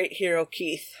our great hero,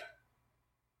 Keith?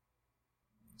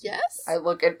 Yes? I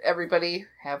look at everybody.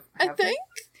 I think.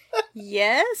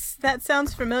 Yes, that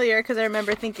sounds familiar because I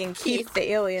remember thinking Keith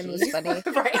the alien was funny.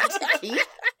 Right?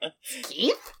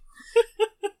 Keith?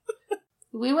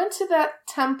 We went to that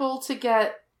temple to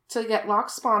get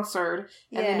Locke sponsored,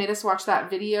 and they made us watch that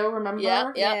video, remember?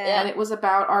 Yeah. And it was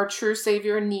about our true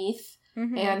savior, Neith,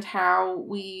 Mm-hmm. and how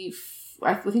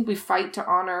I think we fight to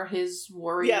honor his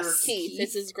warrior. Yes. Keith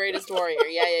is his greatest warrior.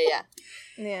 Yeah.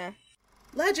 Yeah.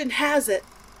 Legend has it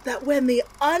that when the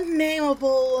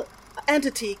unnameable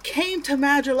entity came to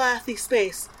Madralathi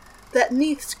space, that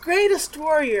Neith's greatest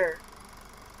warrior,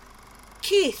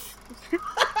 Keith,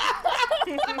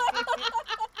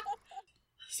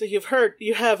 So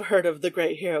you have heard of the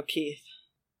great hero Keith.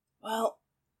 Well,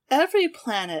 every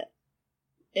planet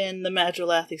in the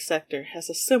Madralathi sector has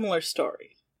a similar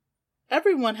story.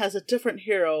 Everyone has a different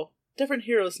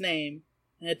hero's name,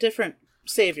 and a different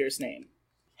savior's name.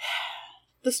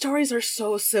 The stories are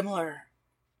so similar.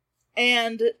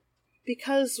 And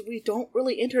because we don't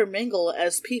really intermingle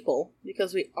as people,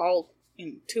 because we all,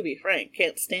 to be frank,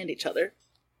 can't stand each other,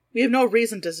 we have no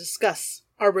reason to discuss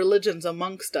our religions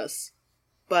amongst us.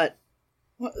 But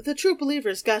the true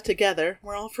believers got together.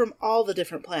 We're all from all the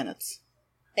different planets.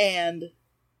 And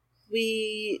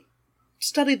we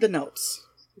studied the notes,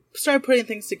 started putting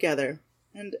things together,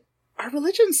 and our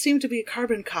religions seem to be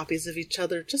carbon copies of each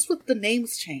other, just with the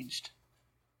names changed.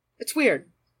 It's weird.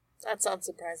 That sounds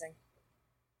surprising.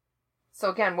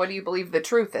 So again, what do you believe the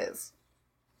truth is?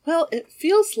 Well, it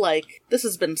feels like this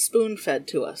has been spoon-fed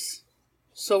to us.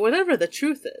 So whatever the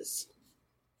truth is,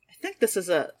 I think this is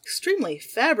an extremely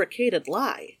fabricated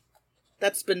lie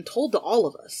that's been told to all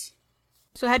of us.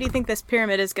 So how do you think this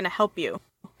pyramid is going to help you?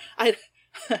 I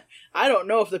don't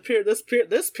know if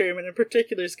this pyramid in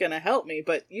particular is going to help me,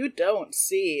 but you don't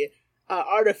see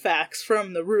artifacts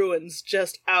from the ruins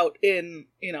just out in,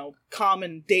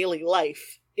 common daily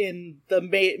life in the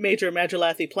major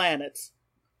Madralathi planets.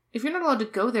 If you're not allowed to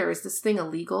go there, is this thing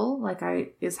illegal?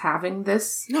 Is having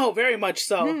this? No, very much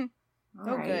so.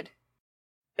 Oh, right. Good.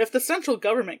 If the central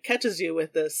government catches you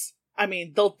with this,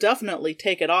 they'll definitely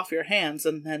take it off your hands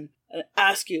and then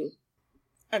ask you,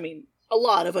 a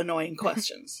lot of annoying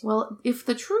questions. Well, if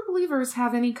the true believers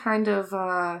have any kind of,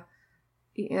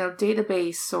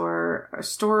 database or a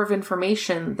store of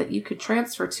information that you could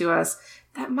transfer to us,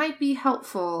 that might be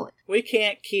helpful. We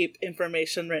can't keep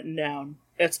information written down.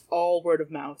 It's all word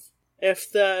of mouth. If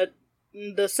the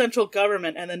central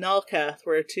government and the Nelkath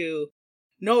were to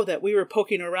know that we were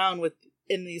poking around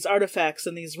in these artifacts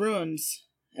and these ruins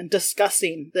and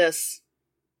discussing this,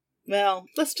 well,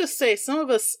 let's just say some of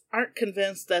us aren't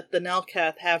convinced that the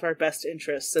Nelkath have our best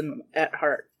interests at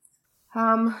heart.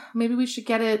 Maybe we should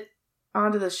get it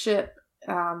onto the ship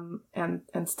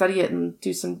and study it and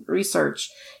do some research.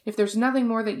 If there's nothing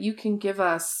more that you can give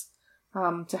us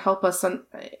to help us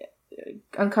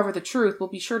uncover the truth, we'll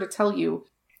be sure to tell you.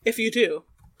 If you do,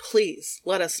 please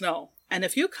let us know. And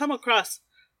if you come across,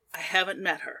 I haven't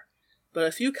met her, but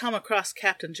if you come across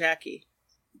Captain Jackie,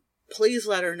 please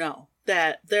let her know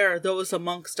that there are those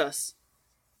amongst us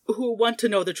who want to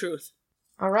know the truth.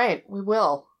 All right, we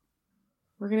will.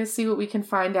 We're going to see what we can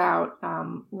find out.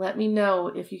 Let me know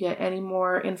if you get any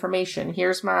more information.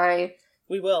 Here's my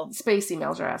space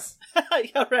email address.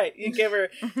 Yeah, right. You give her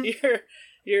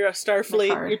your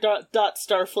Starfleet, your dot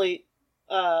Starfleet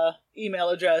email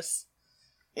address.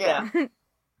 Yeah.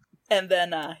 And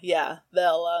then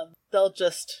they'll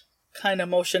just kind of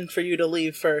motion for you to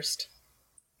leave first.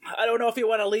 I don't know if you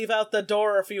want to leave out the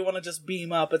door or if you want to just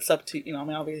beam up. It's up to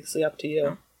obviously up to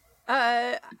you.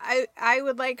 I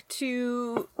would like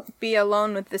to be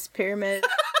alone with this pyramid.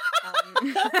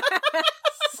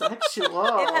 Sexual.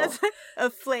 It has a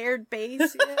flared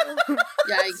base,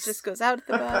 Yikes. It just goes out at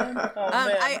the bottom.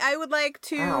 I would like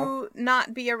to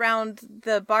not be around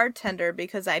the bartender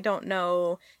because I don't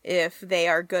know if they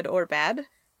are good or bad.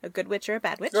 A good witch or a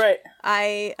bad witch. Right.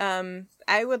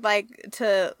 I would like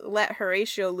to let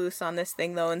Horatio loose on this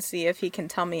thing, though, and see if he can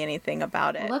tell me anything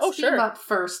about it. Well, let's beam up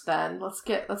first, then. Let's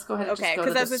go ahead and just go to the Okay,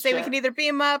 because I was going to say, we can either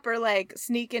beam up or,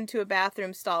 sneak into a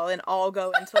bathroom stall and all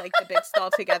go into, the big stall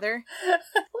together.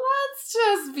 Let's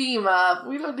just beam up.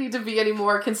 We don't need to be any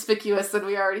more conspicuous than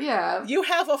we already have. You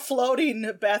have a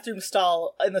floating bathroom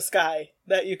stall in the sky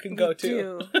that you can go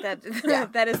to.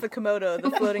 That is the Komodo,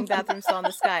 the floating bathroom stall in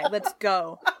the sky. Let's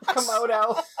go.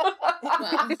 Komodo.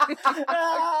 Komodo.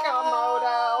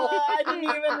 I didn't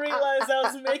even realize I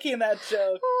was making that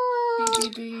joke. Beep,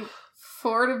 beep, beep.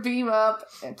 4 to beam up,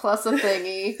 and plus a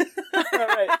thingy.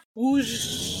 Alright.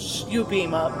 Whoosh, you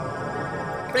beam up.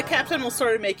 The captain will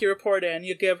sort of make your report in.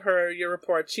 You give her your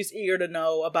report. She's eager to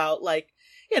know about,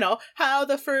 how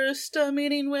the first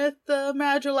meeting with the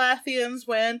Madralathians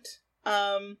went.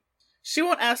 She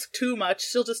won't ask too much.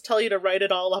 She'll just tell you to write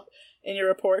it all up in your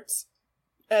reports.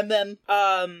 And then,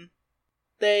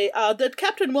 the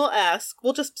captain will ask,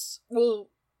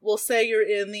 we'll say you're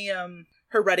in the,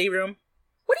 her ready room.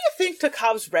 What do you think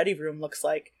Takav's ready room looks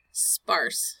like?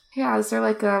 Sparse. Yeah, is there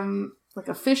like a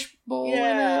fish bowl in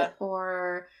it?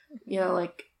 Or,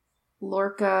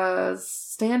 Lorca's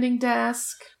standing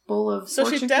desk, bowl of So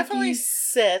fortune she definitely cookies?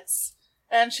 sits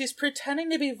And she's pretending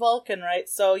to be Vulcan, right?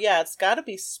 So, yeah, it's gotta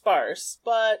be sparse,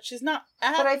 but she's not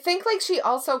But I think, like, she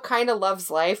also kind of loves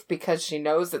life because she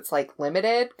knows it's, like,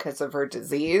 limited because of her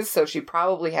disease, so she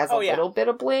probably has a little bit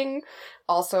of bling.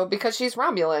 Also, because she's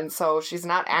Romulan, so she's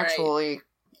not actually... Right.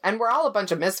 And we're all a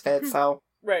bunch of misfits, so...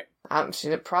 Right.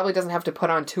 She probably doesn't have to put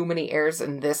on too many airs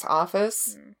in this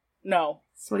office. No.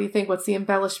 So what do you think? What's the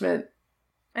embellishment?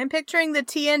 I'm picturing the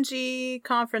TNG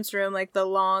conference room, like the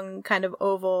long kind of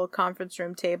oval conference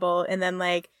room table, and then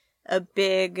like a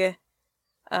big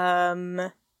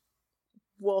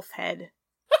wolf head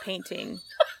painting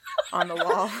on the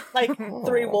wall. Like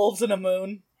 3 wolves and a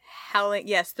moon. Howling,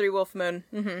 yes, 3 wolf moon.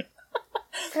 Mm-hmm.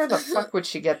 Where the fuck would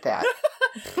she get that?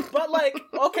 But like,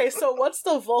 okay, so what's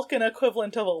the Vulcan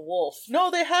equivalent of a wolf? No,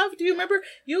 they have, do you remember?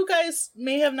 You guys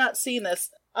may have not seen this.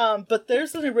 But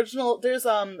there's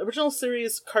original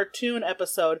series cartoon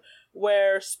episode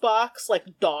where Spock's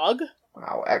like dog.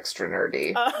 Wow, extra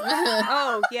nerdy.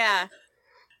 Oh yeah.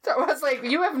 So I was like,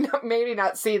 you have maybe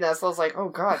not seen this. I was like, oh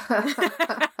god.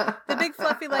 The big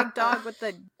fluffy like dog with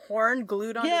the horn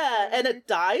glued on. Yeah, and it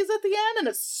dies at the end, and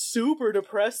it's super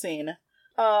depressing.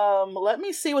 Let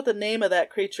me see what the name of that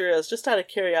creature is, just out of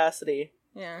curiosity.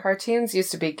 Yeah. Cartoons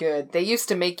used to be good. They used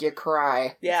to make you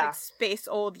cry. Yeah. It's like Space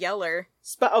Old Yeller.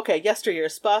 Okay, yesteryear.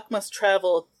 Spock must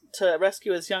travel to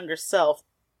rescue his younger self.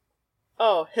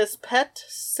 Oh, his pet,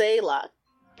 Saylat.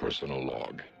 Personal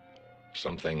log.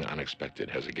 Something unexpected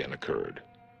has again occurred.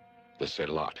 The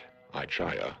Saylat,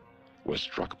 Ichaya, was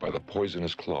struck by the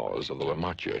poisonous claws of the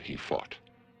Lamachia he fought.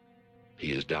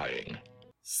 He is dying.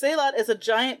 Saylat is a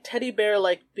giant teddy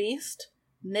bear-like beast,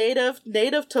 native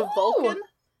to Vulcan.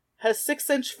 Has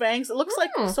 6-inch fangs. It looks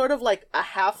like sort of like a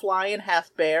half lion,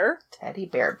 half bear. Teddy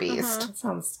bear beast. That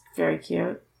sounds very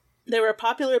cute. They were a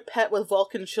popular pet with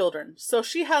Vulcan children. So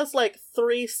she has like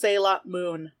 3 Saylat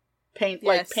moon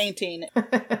painting.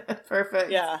 Perfect.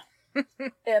 Yeah.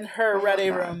 In her ready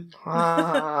room.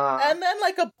 And then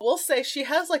we'll say she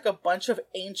has like a bunch of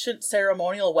ancient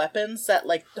ceremonial weapons that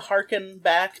like harken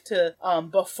back to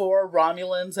before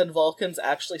Romulans and Vulcans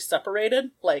actually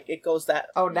separated. Like it goes that.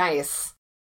 Oh, nice.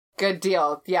 Good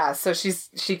deal. Yeah, so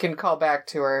she can call back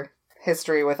to her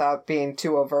history without being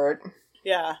too overt.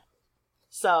 Yeah.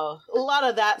 So, a lot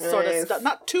of that sort of stuff.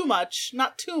 Not too much,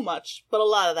 but a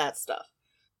lot of that stuff.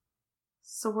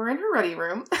 So we're in her ready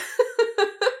room.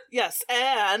 Yes,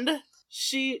 and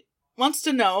she wants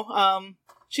to know,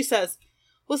 she says,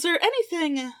 was there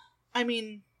anything, I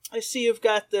see you've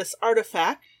got this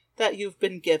artifact that you've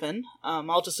been given.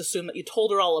 I'll just assume that you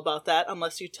told her all about that,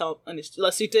 unless you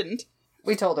didn't.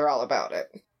 We told her all about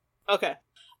it. Okay.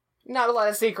 Not a lot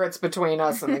of secrets between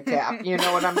us and the Cap. You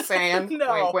know what I'm saying?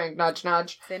 No. Wink, wink, nudge,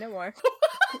 nudge. Say no more.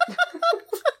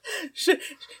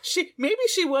 Maybe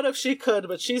she would if she could,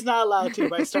 but she's not allowed to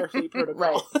by Starfleet protocol.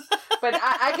 Right. But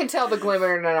I can tell the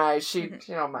glimmer in her eyes. She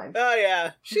don't mind. Oh,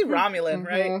 yeah. She's Romulan,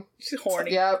 right? She's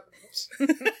horny. Yep.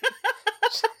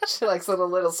 She likes a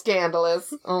little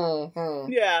scandalous.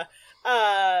 Mm-hmm. Yeah.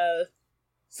 Was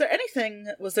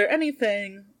there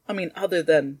anything, other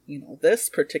than, this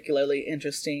particularly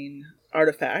interesting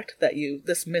artifact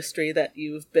this mystery that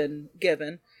you've been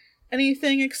given,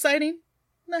 anything exciting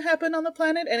that happened on the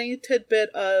planet? Any tidbit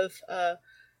of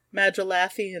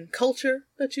Madralathian culture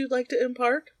that you'd like to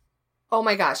impart? Oh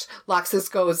my gosh.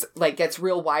 Loxus gets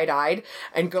real wide-eyed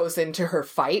and goes into her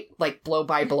fight, blow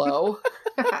by blow.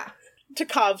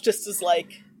 Takov just is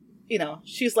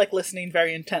she's listening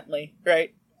very intently,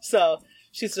 right? So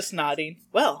she's just nodding.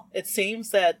 Well, it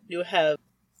seems that you have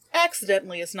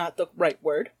accidentally is not the right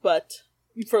word, but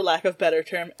for lack of better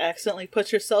term, accidentally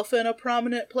put yourself in a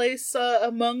prominent place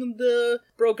among the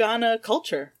Brogana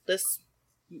culture. This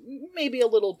may be a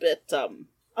little bit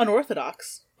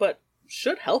unorthodox, but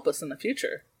should help us in the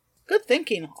future. Good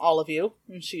thinking, all of you.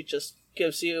 And she just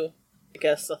gives you, I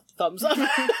guess, a thumbs up.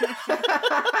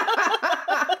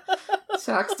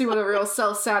 Chuck's doing a real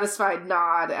self-satisfied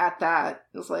nod at that.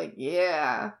 It's like,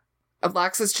 yeah.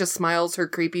 Alexis just smiles her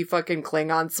creepy fucking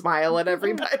Klingon smile at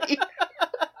everybody.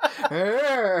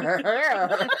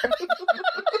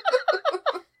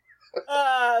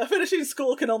 Finishing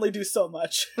school can only do so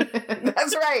much.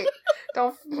 That's right.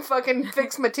 Don't fucking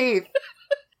fix my teeth.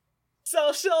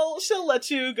 So she'll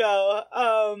let you go.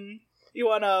 You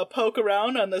want to poke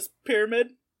around on this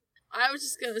pyramid? I was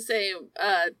just going to say,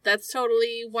 that's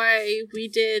totally why we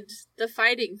did the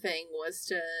fighting thing, was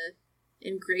to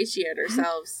ingratiate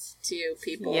ourselves to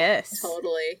people. Yes.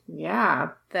 Totally.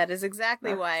 Yeah. That is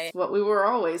exactly why. What we were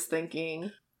always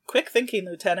thinking. Quick thinking,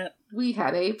 Lieutenant. We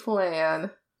had a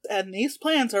plan. And these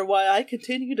plans are why I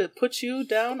continue to put you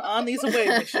down on these away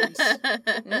missions.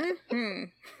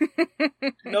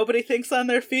 Nobody thinks on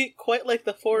their feet quite like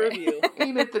the four of you.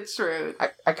 Ain't it the truth?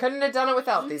 I couldn't have done it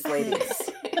without these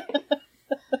ladies.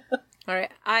 All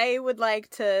right. I would like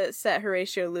to set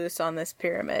Horatio loose on this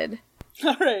pyramid.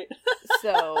 All right.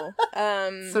 So,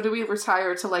 So do we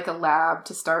retire to like a lab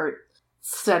to start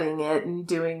studying it and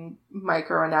doing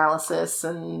microanalysis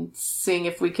and seeing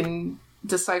if we can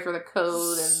decipher the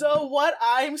code? And... So what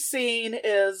I'm seeing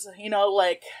is,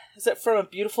 like, is it from A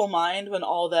Beautiful Mind when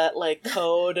all that, like,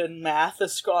 code and math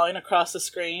is scrolling across the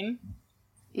screen?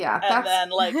 Yeah. And then,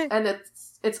 like... And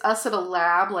it's us at a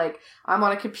lab, like, I'm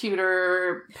on a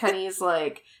computer, Penny's,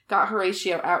 like, got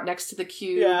Horatio out next to the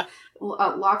cube. Yeah.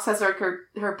 Lox has, like,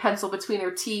 her pencil between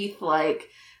her teeth, like,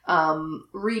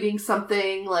 reading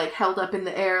something, like, held up in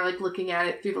the air, like, looking at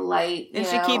it through the light. And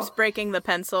she keeps breaking the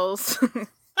pencils.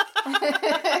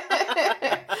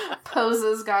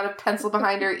 Posa's got a pencil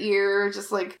behind her ear,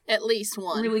 just, like... At least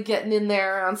one. Really getting in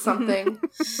there on something.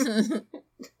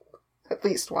 At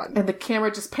least one. And the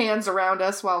camera just pans around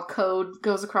us while code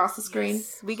goes across the screen.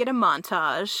 Yes, we get a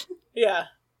montage. Yeah.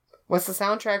 What's the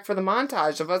soundtrack for the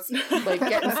montage of us, like,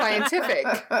 getting scientific?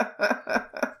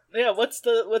 Yeah, what's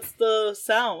the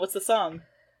sound? What's the song?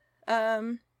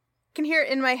 Can hear it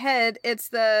in my head. It's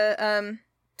the,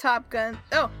 Top Gun.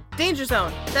 Oh, Danger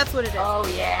Zone. That's what it is. Oh,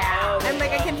 yeah. I'm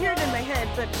like, I can hear it in my head,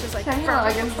 but it's just like... Kenny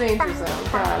Loggins' Danger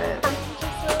Zone. Got it.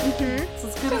 It's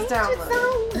as good as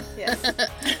download. Yes.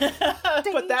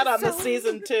 Put that on the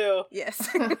season 2. Yes.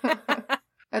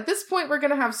 At this point, we're going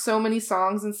to have so many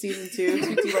songs in season 2,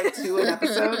 to do like 2 an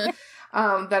episode,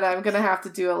 that I'm going to have to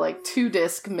do a like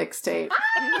 2-disc mixtape.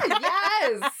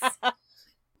 Yes!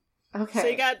 Okay. So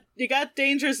you got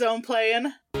Danger Zone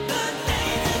playing.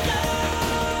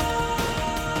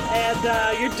 And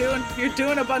you're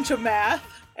doing a bunch of math.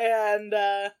 And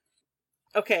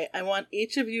okay, I want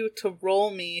each of you to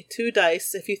roll me 2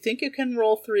 dice. If you think you can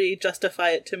roll 3,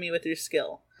 justify it to me with your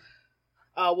skill.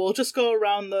 We'll just go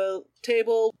around the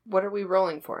table. What are we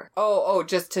rolling for? Oh,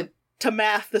 just to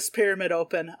math this pyramid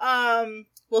open.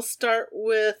 We'll start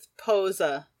with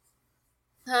Posa.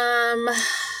 I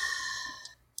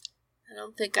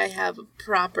don't think I have a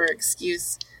proper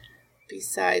excuse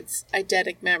besides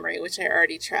eidetic memory, which I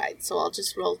already tried, so I'll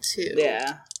just roll 2.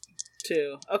 Yeah,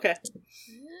 2. Okay.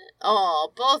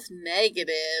 Oh, both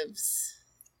negatives.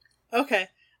 Okay.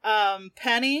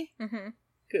 Penny? Mm-hmm.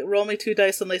 Roll me 2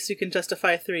 dice unless you can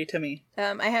justify 3 to me.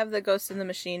 I have the Ghost in the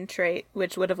Machine trait,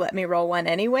 which would have let me roll 1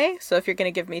 anyway. So if you're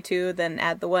going to give me 2, then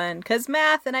add the 1. 'Cause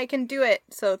math, and I can do it.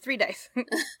 So 3 dice.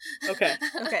 Okay.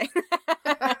 Okay.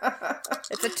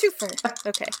 It's a twofer.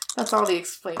 Okay. That's all the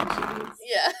explaining she needs.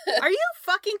 Yeah. Are you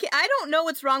fucking I don't know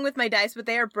what's wrong with my dice, but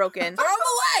they are broken. Throw them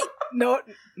away! No,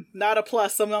 not a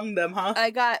plus among them, huh?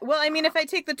 If I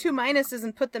take the 2 minuses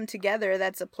and put them together,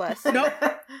 that's a plus. Nope.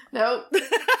 Nope.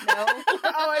 No.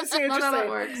 Oh, I see what None of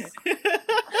you're that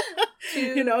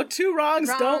saying. works. 2 wrongs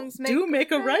don't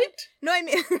make a right? No, I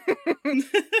mean...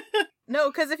 No,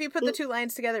 because if you put the 2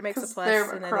 lines together, it makes a plus. They're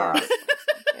And then across.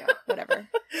 yeah, whatever.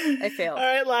 I failed. All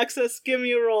right, Loxus, give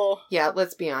me a roll. Yeah,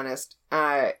 let's be honest.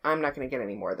 I'm not going to get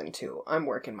any more than 2. I'm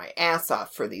working my ass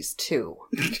off for these 2.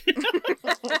 I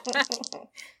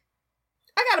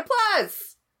got a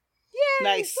plus! Yay!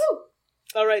 Nice. Woo.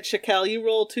 All right, Shakel, you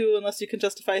roll 2 unless you can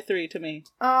justify 3 to me.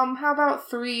 How about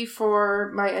 3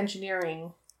 for my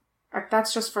engineering?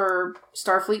 That's just for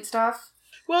Starfleet stuff.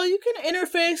 Well, you can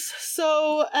interface.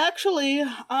 So actually,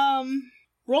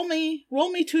 roll me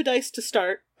 2 dice to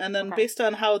start, and then based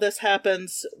on how this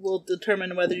happens, we'll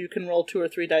determine whether you can roll 2 or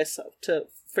 3 dice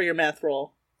for your math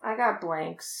roll. I got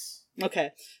blanks.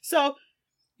 Okay, so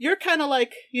you're kind of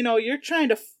like, you're trying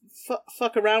to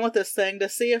fuck around with this thing to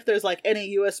see if there's like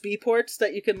any USB ports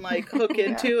that you can like hook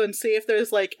into and see if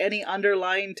there's like any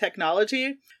underlying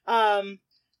technology.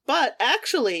 But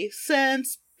actually,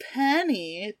 since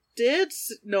Penny did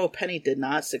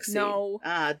not succeed. No.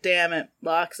 Ah, damn it.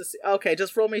 Loxus. Okay,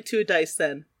 just roll me 2 dice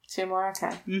then. 2 more?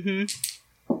 Okay. Mm-hmm.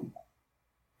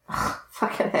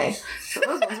 Fucking A. So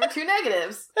those ones were 2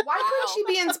 negatives. Why couldn't she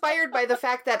be inspired by the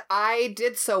fact that I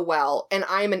did so well and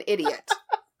I'm an idiot?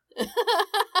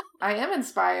 I am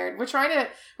inspired. We're trying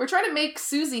to make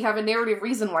Susie have a narrative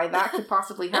reason why that could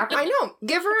possibly happen. I know.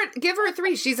 Give her a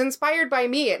 3. She's inspired by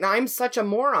me, and I'm such a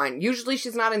moron. Usually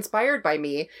she's not inspired by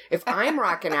me. If I'm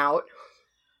rocking out,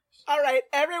 All right,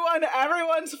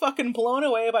 everyone's fucking blown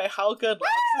away by how good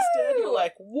Loxus did. You're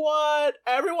like, what?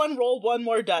 Everyone roll one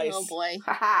more dice. Oh boy.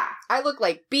 Haha. I look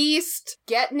like Beast,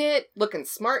 getting it, looking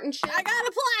smart and shit. I got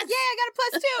a plus! Yeah, I got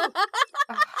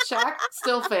a +2. Shaq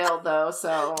still failed though,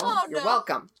 so You're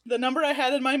welcome. The number I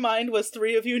had in my mind was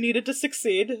 3 of you needed to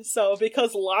succeed, so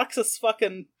because Loxus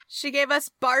fucking... She gave us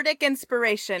bardic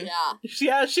inspiration. Yeah.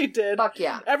 Yeah, she did. Fuck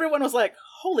yeah. Everyone was like,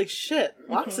 holy shit,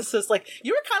 Loxus is like...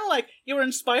 You were kind of like, you were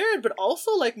inspired, but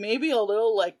also like maybe a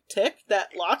little like ticked that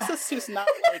Loxus, who's not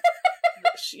like...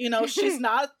 she's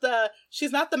not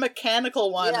the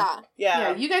mechanical one.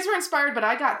 Yeah, you guys were inspired, but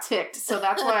I got ticked, so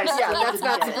that's why I Yeah, that's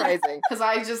not surprising. Because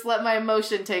I just let my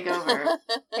emotion take over.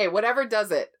 Hey, whatever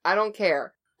does it. I don't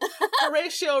care.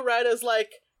 Horatio Red is like,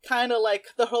 kind of like,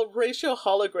 the Horatio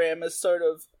hologram is sort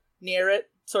of near it,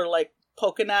 sort of like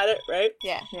poking at it, right?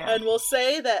 Yeah. And we'll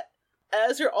say that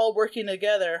as you're all working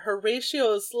together,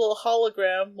 Horatio's little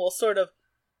hologram will sort of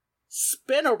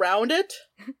spin around it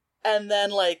and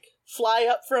then like fly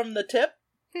up from the tip.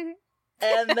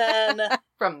 And then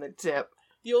from the tip.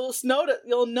 You'll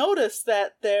notice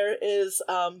that there is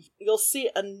you'll see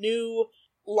a new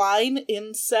line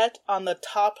inset on the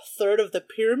top third of the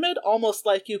pyramid, almost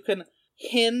like you can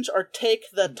hinge or take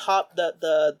the top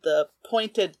the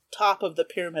pointed top of the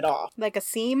pyramid off. Like a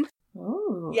seam?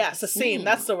 Ooh, yes, a seam.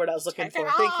 That's the word I was looking for.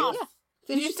 Thank you.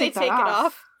 Did you say take it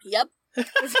off? Yep.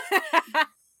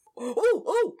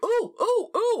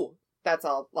 Ooh. That's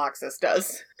all Loxus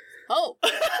does. Oh.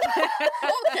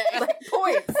 Okay. Like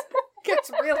points.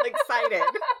 Gets real excited.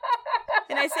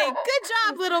 And I say, good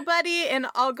job, little buddy, and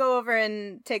I'll go over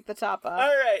and take the top off.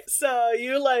 Alright, so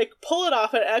you like pull it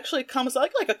off and it actually comes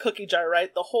like a cookie jar,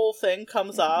 right? The whole thing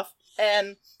comes off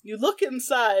and you look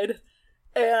inside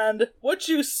and what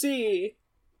you see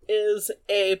is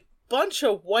a bunch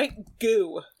of white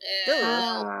goo.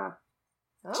 Yeah.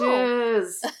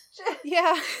 Jizz.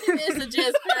 Yeah. It is a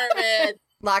jizz pyramid.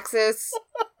 Loxus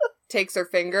takes her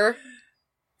finger,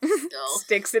 Still.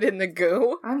 sticks it in the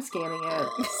goo, I'm scanning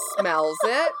it. smells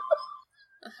it,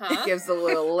 Uh-huh. gives a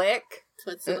little lick.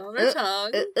 Puts it on her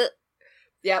tongue.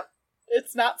 Yep.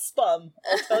 It's not spum,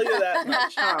 I'll tell you that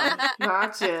much.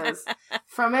 Not jizz.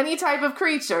 From any type of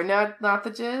creature, not the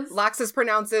jizz. Loxus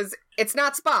pronounces, it's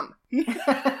not spum.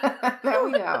 There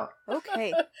we go.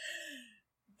 Okay.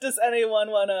 Does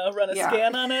anyone want to run a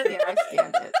scan on it? Yeah, I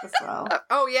scanned it as well.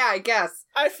 Oh yeah, I guess.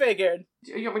 I figured.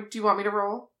 Do you want me to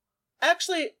roll?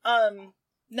 Actually,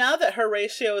 now that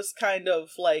Horatio's kind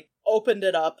of, like, opened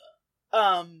it up,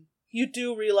 you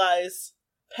do realize,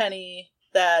 Penny,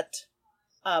 that,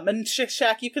 and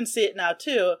Shaq, you can see it now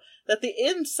too, that the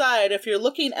inside, if you're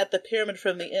looking at the pyramid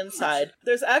from the inside,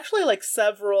 there's actually, like,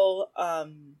 several,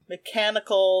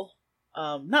 mechanical,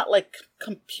 not like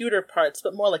computer parts,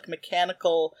 but more like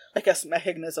mechanical, I guess,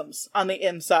 mechanisms on the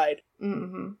inside.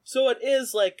 Mm-hmm. So it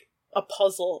is, like, a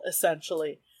puzzle,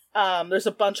 essentially. There's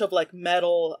a bunch of like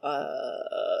metal,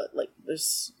 like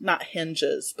there's not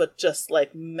hinges, but just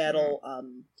like metal,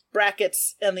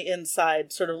 brackets on the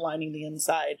inside, sort of lining the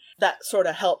inside that sort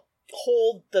of help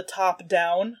hold the top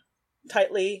down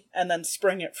tightly and then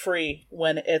spring it free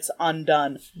when it's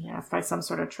undone. Yeah, it's by some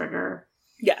sort of trigger.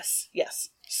 Yes.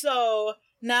 So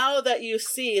now that you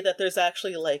see that there's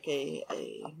actually like a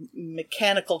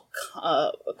mechanical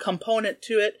component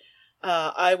to it,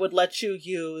 I would let you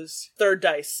use third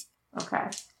dice. Okay.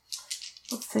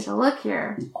 Let's take a look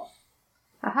here.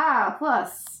 Aha,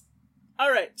 plus.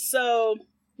 Alright, so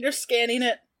you're scanning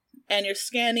it, and you're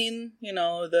scanning,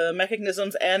 the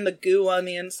mechanisms and the goo on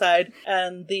the inside,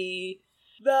 and the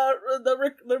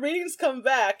readings come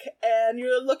back, and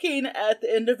you're looking at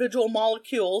the individual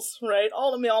molecules, right?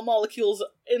 All the molecules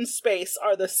in space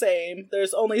are the same.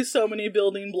 There's only so many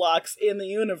building blocks in the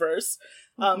universe.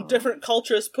 Different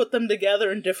cultures put them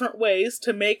together in different ways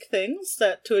to make things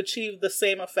to achieve the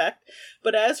same effect.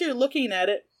 But as you're looking at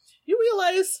it, you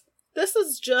realize this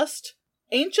is just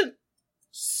ancient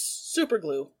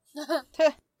superglue.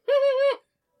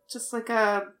 Just like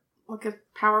a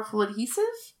powerful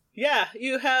adhesive? Yeah,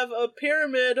 you have a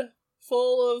pyramid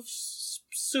full of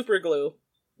superglue.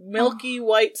 Milky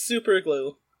white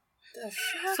superglue.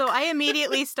 So I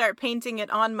immediately start painting it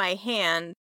on my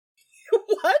hand.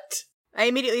 What? I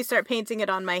immediately start painting it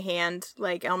on my hand,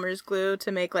 like Elmer's glue,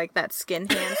 to make, like, that skin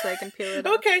hand so I can peel it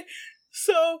off. Okay,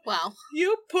 so wow.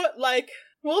 You put,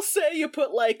 we'll say you put,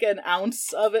 an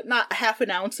ounce of it, not half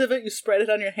an ounce of it, you spread it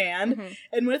on your hand,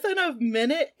 and within a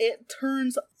minute, it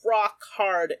turns rock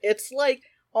hard. It's,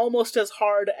 almost as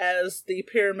hard as the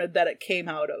pyramid that it came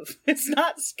out of. It's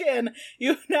not skin.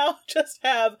 You now just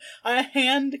have a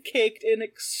hand caked in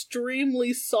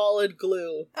extremely solid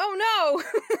glue. Oh no!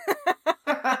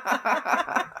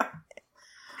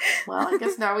 Well, I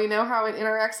guess now we know how it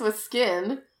interacts with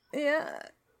skin. Yeah.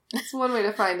 That's one way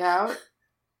to find out.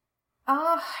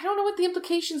 I don't know what the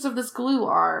implications of this glue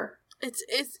are. It's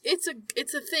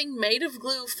a thing made of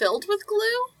glue filled with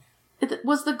glue?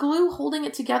 Was the glue holding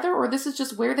it together, or this is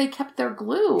just where they kept their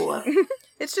glue?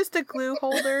 It's just a glue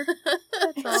holder.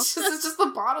 It's just a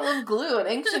bottle of glue, an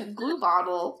ancient glue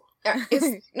bottle.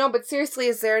 No, but seriously,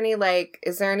 is there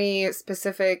any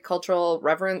specific cultural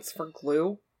reverence for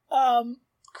glue?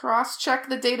 Cross-check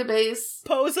the database.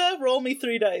 Posa, roll me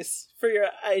 3 dice for your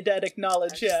eidetic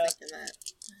knowledge, yeah.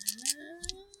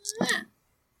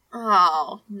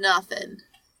 Oh, nothing.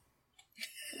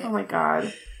 Oh my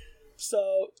god.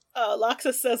 So,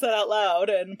 Loxus says that out loud,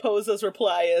 and Posa's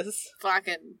reply is...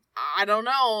 Fucking, I don't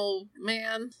know,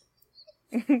 man.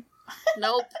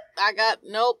 Nope,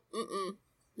 nope,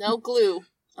 no glue.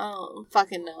 Oh,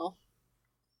 fucking no.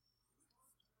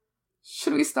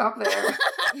 Should we stop there?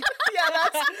 Yeah,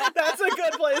 that's a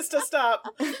good place to stop.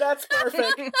 That's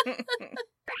perfect.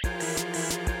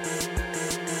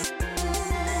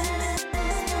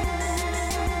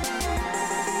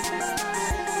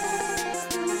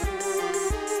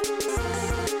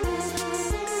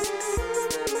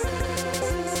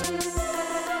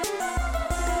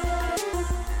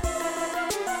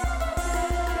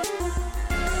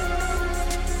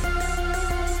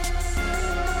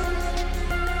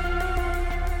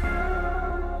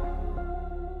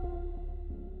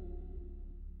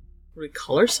 We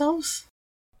call ourselves?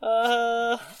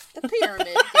 The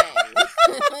Pyramid Gang.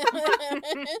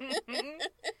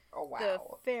 Oh, wow. The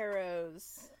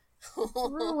Pharaohs.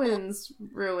 Ruiners.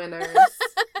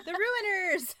 The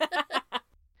Ruiners!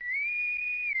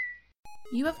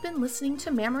 You have been listening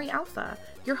to Mammary Alpha.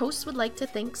 Your hosts would like to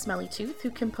thank Smelly Tooth, who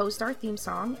composed our theme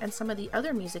song and some of the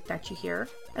other music that you hear,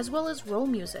 as well as Roll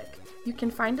Music. You can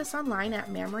find us online at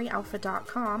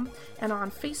mammaryalpha.com and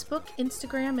on Facebook,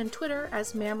 Instagram, and Twitter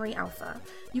as Mammary Alpha.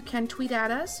 You can tweet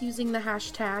at us using the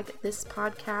hashtag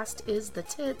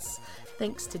 #ThisPodcastIsTheTits,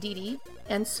 thanks to Dee Dee,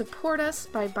 and support us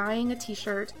by buying a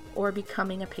t-shirt or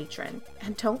becoming a patron.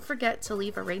 And don't forget to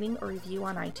leave a rating or review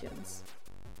on iTunes.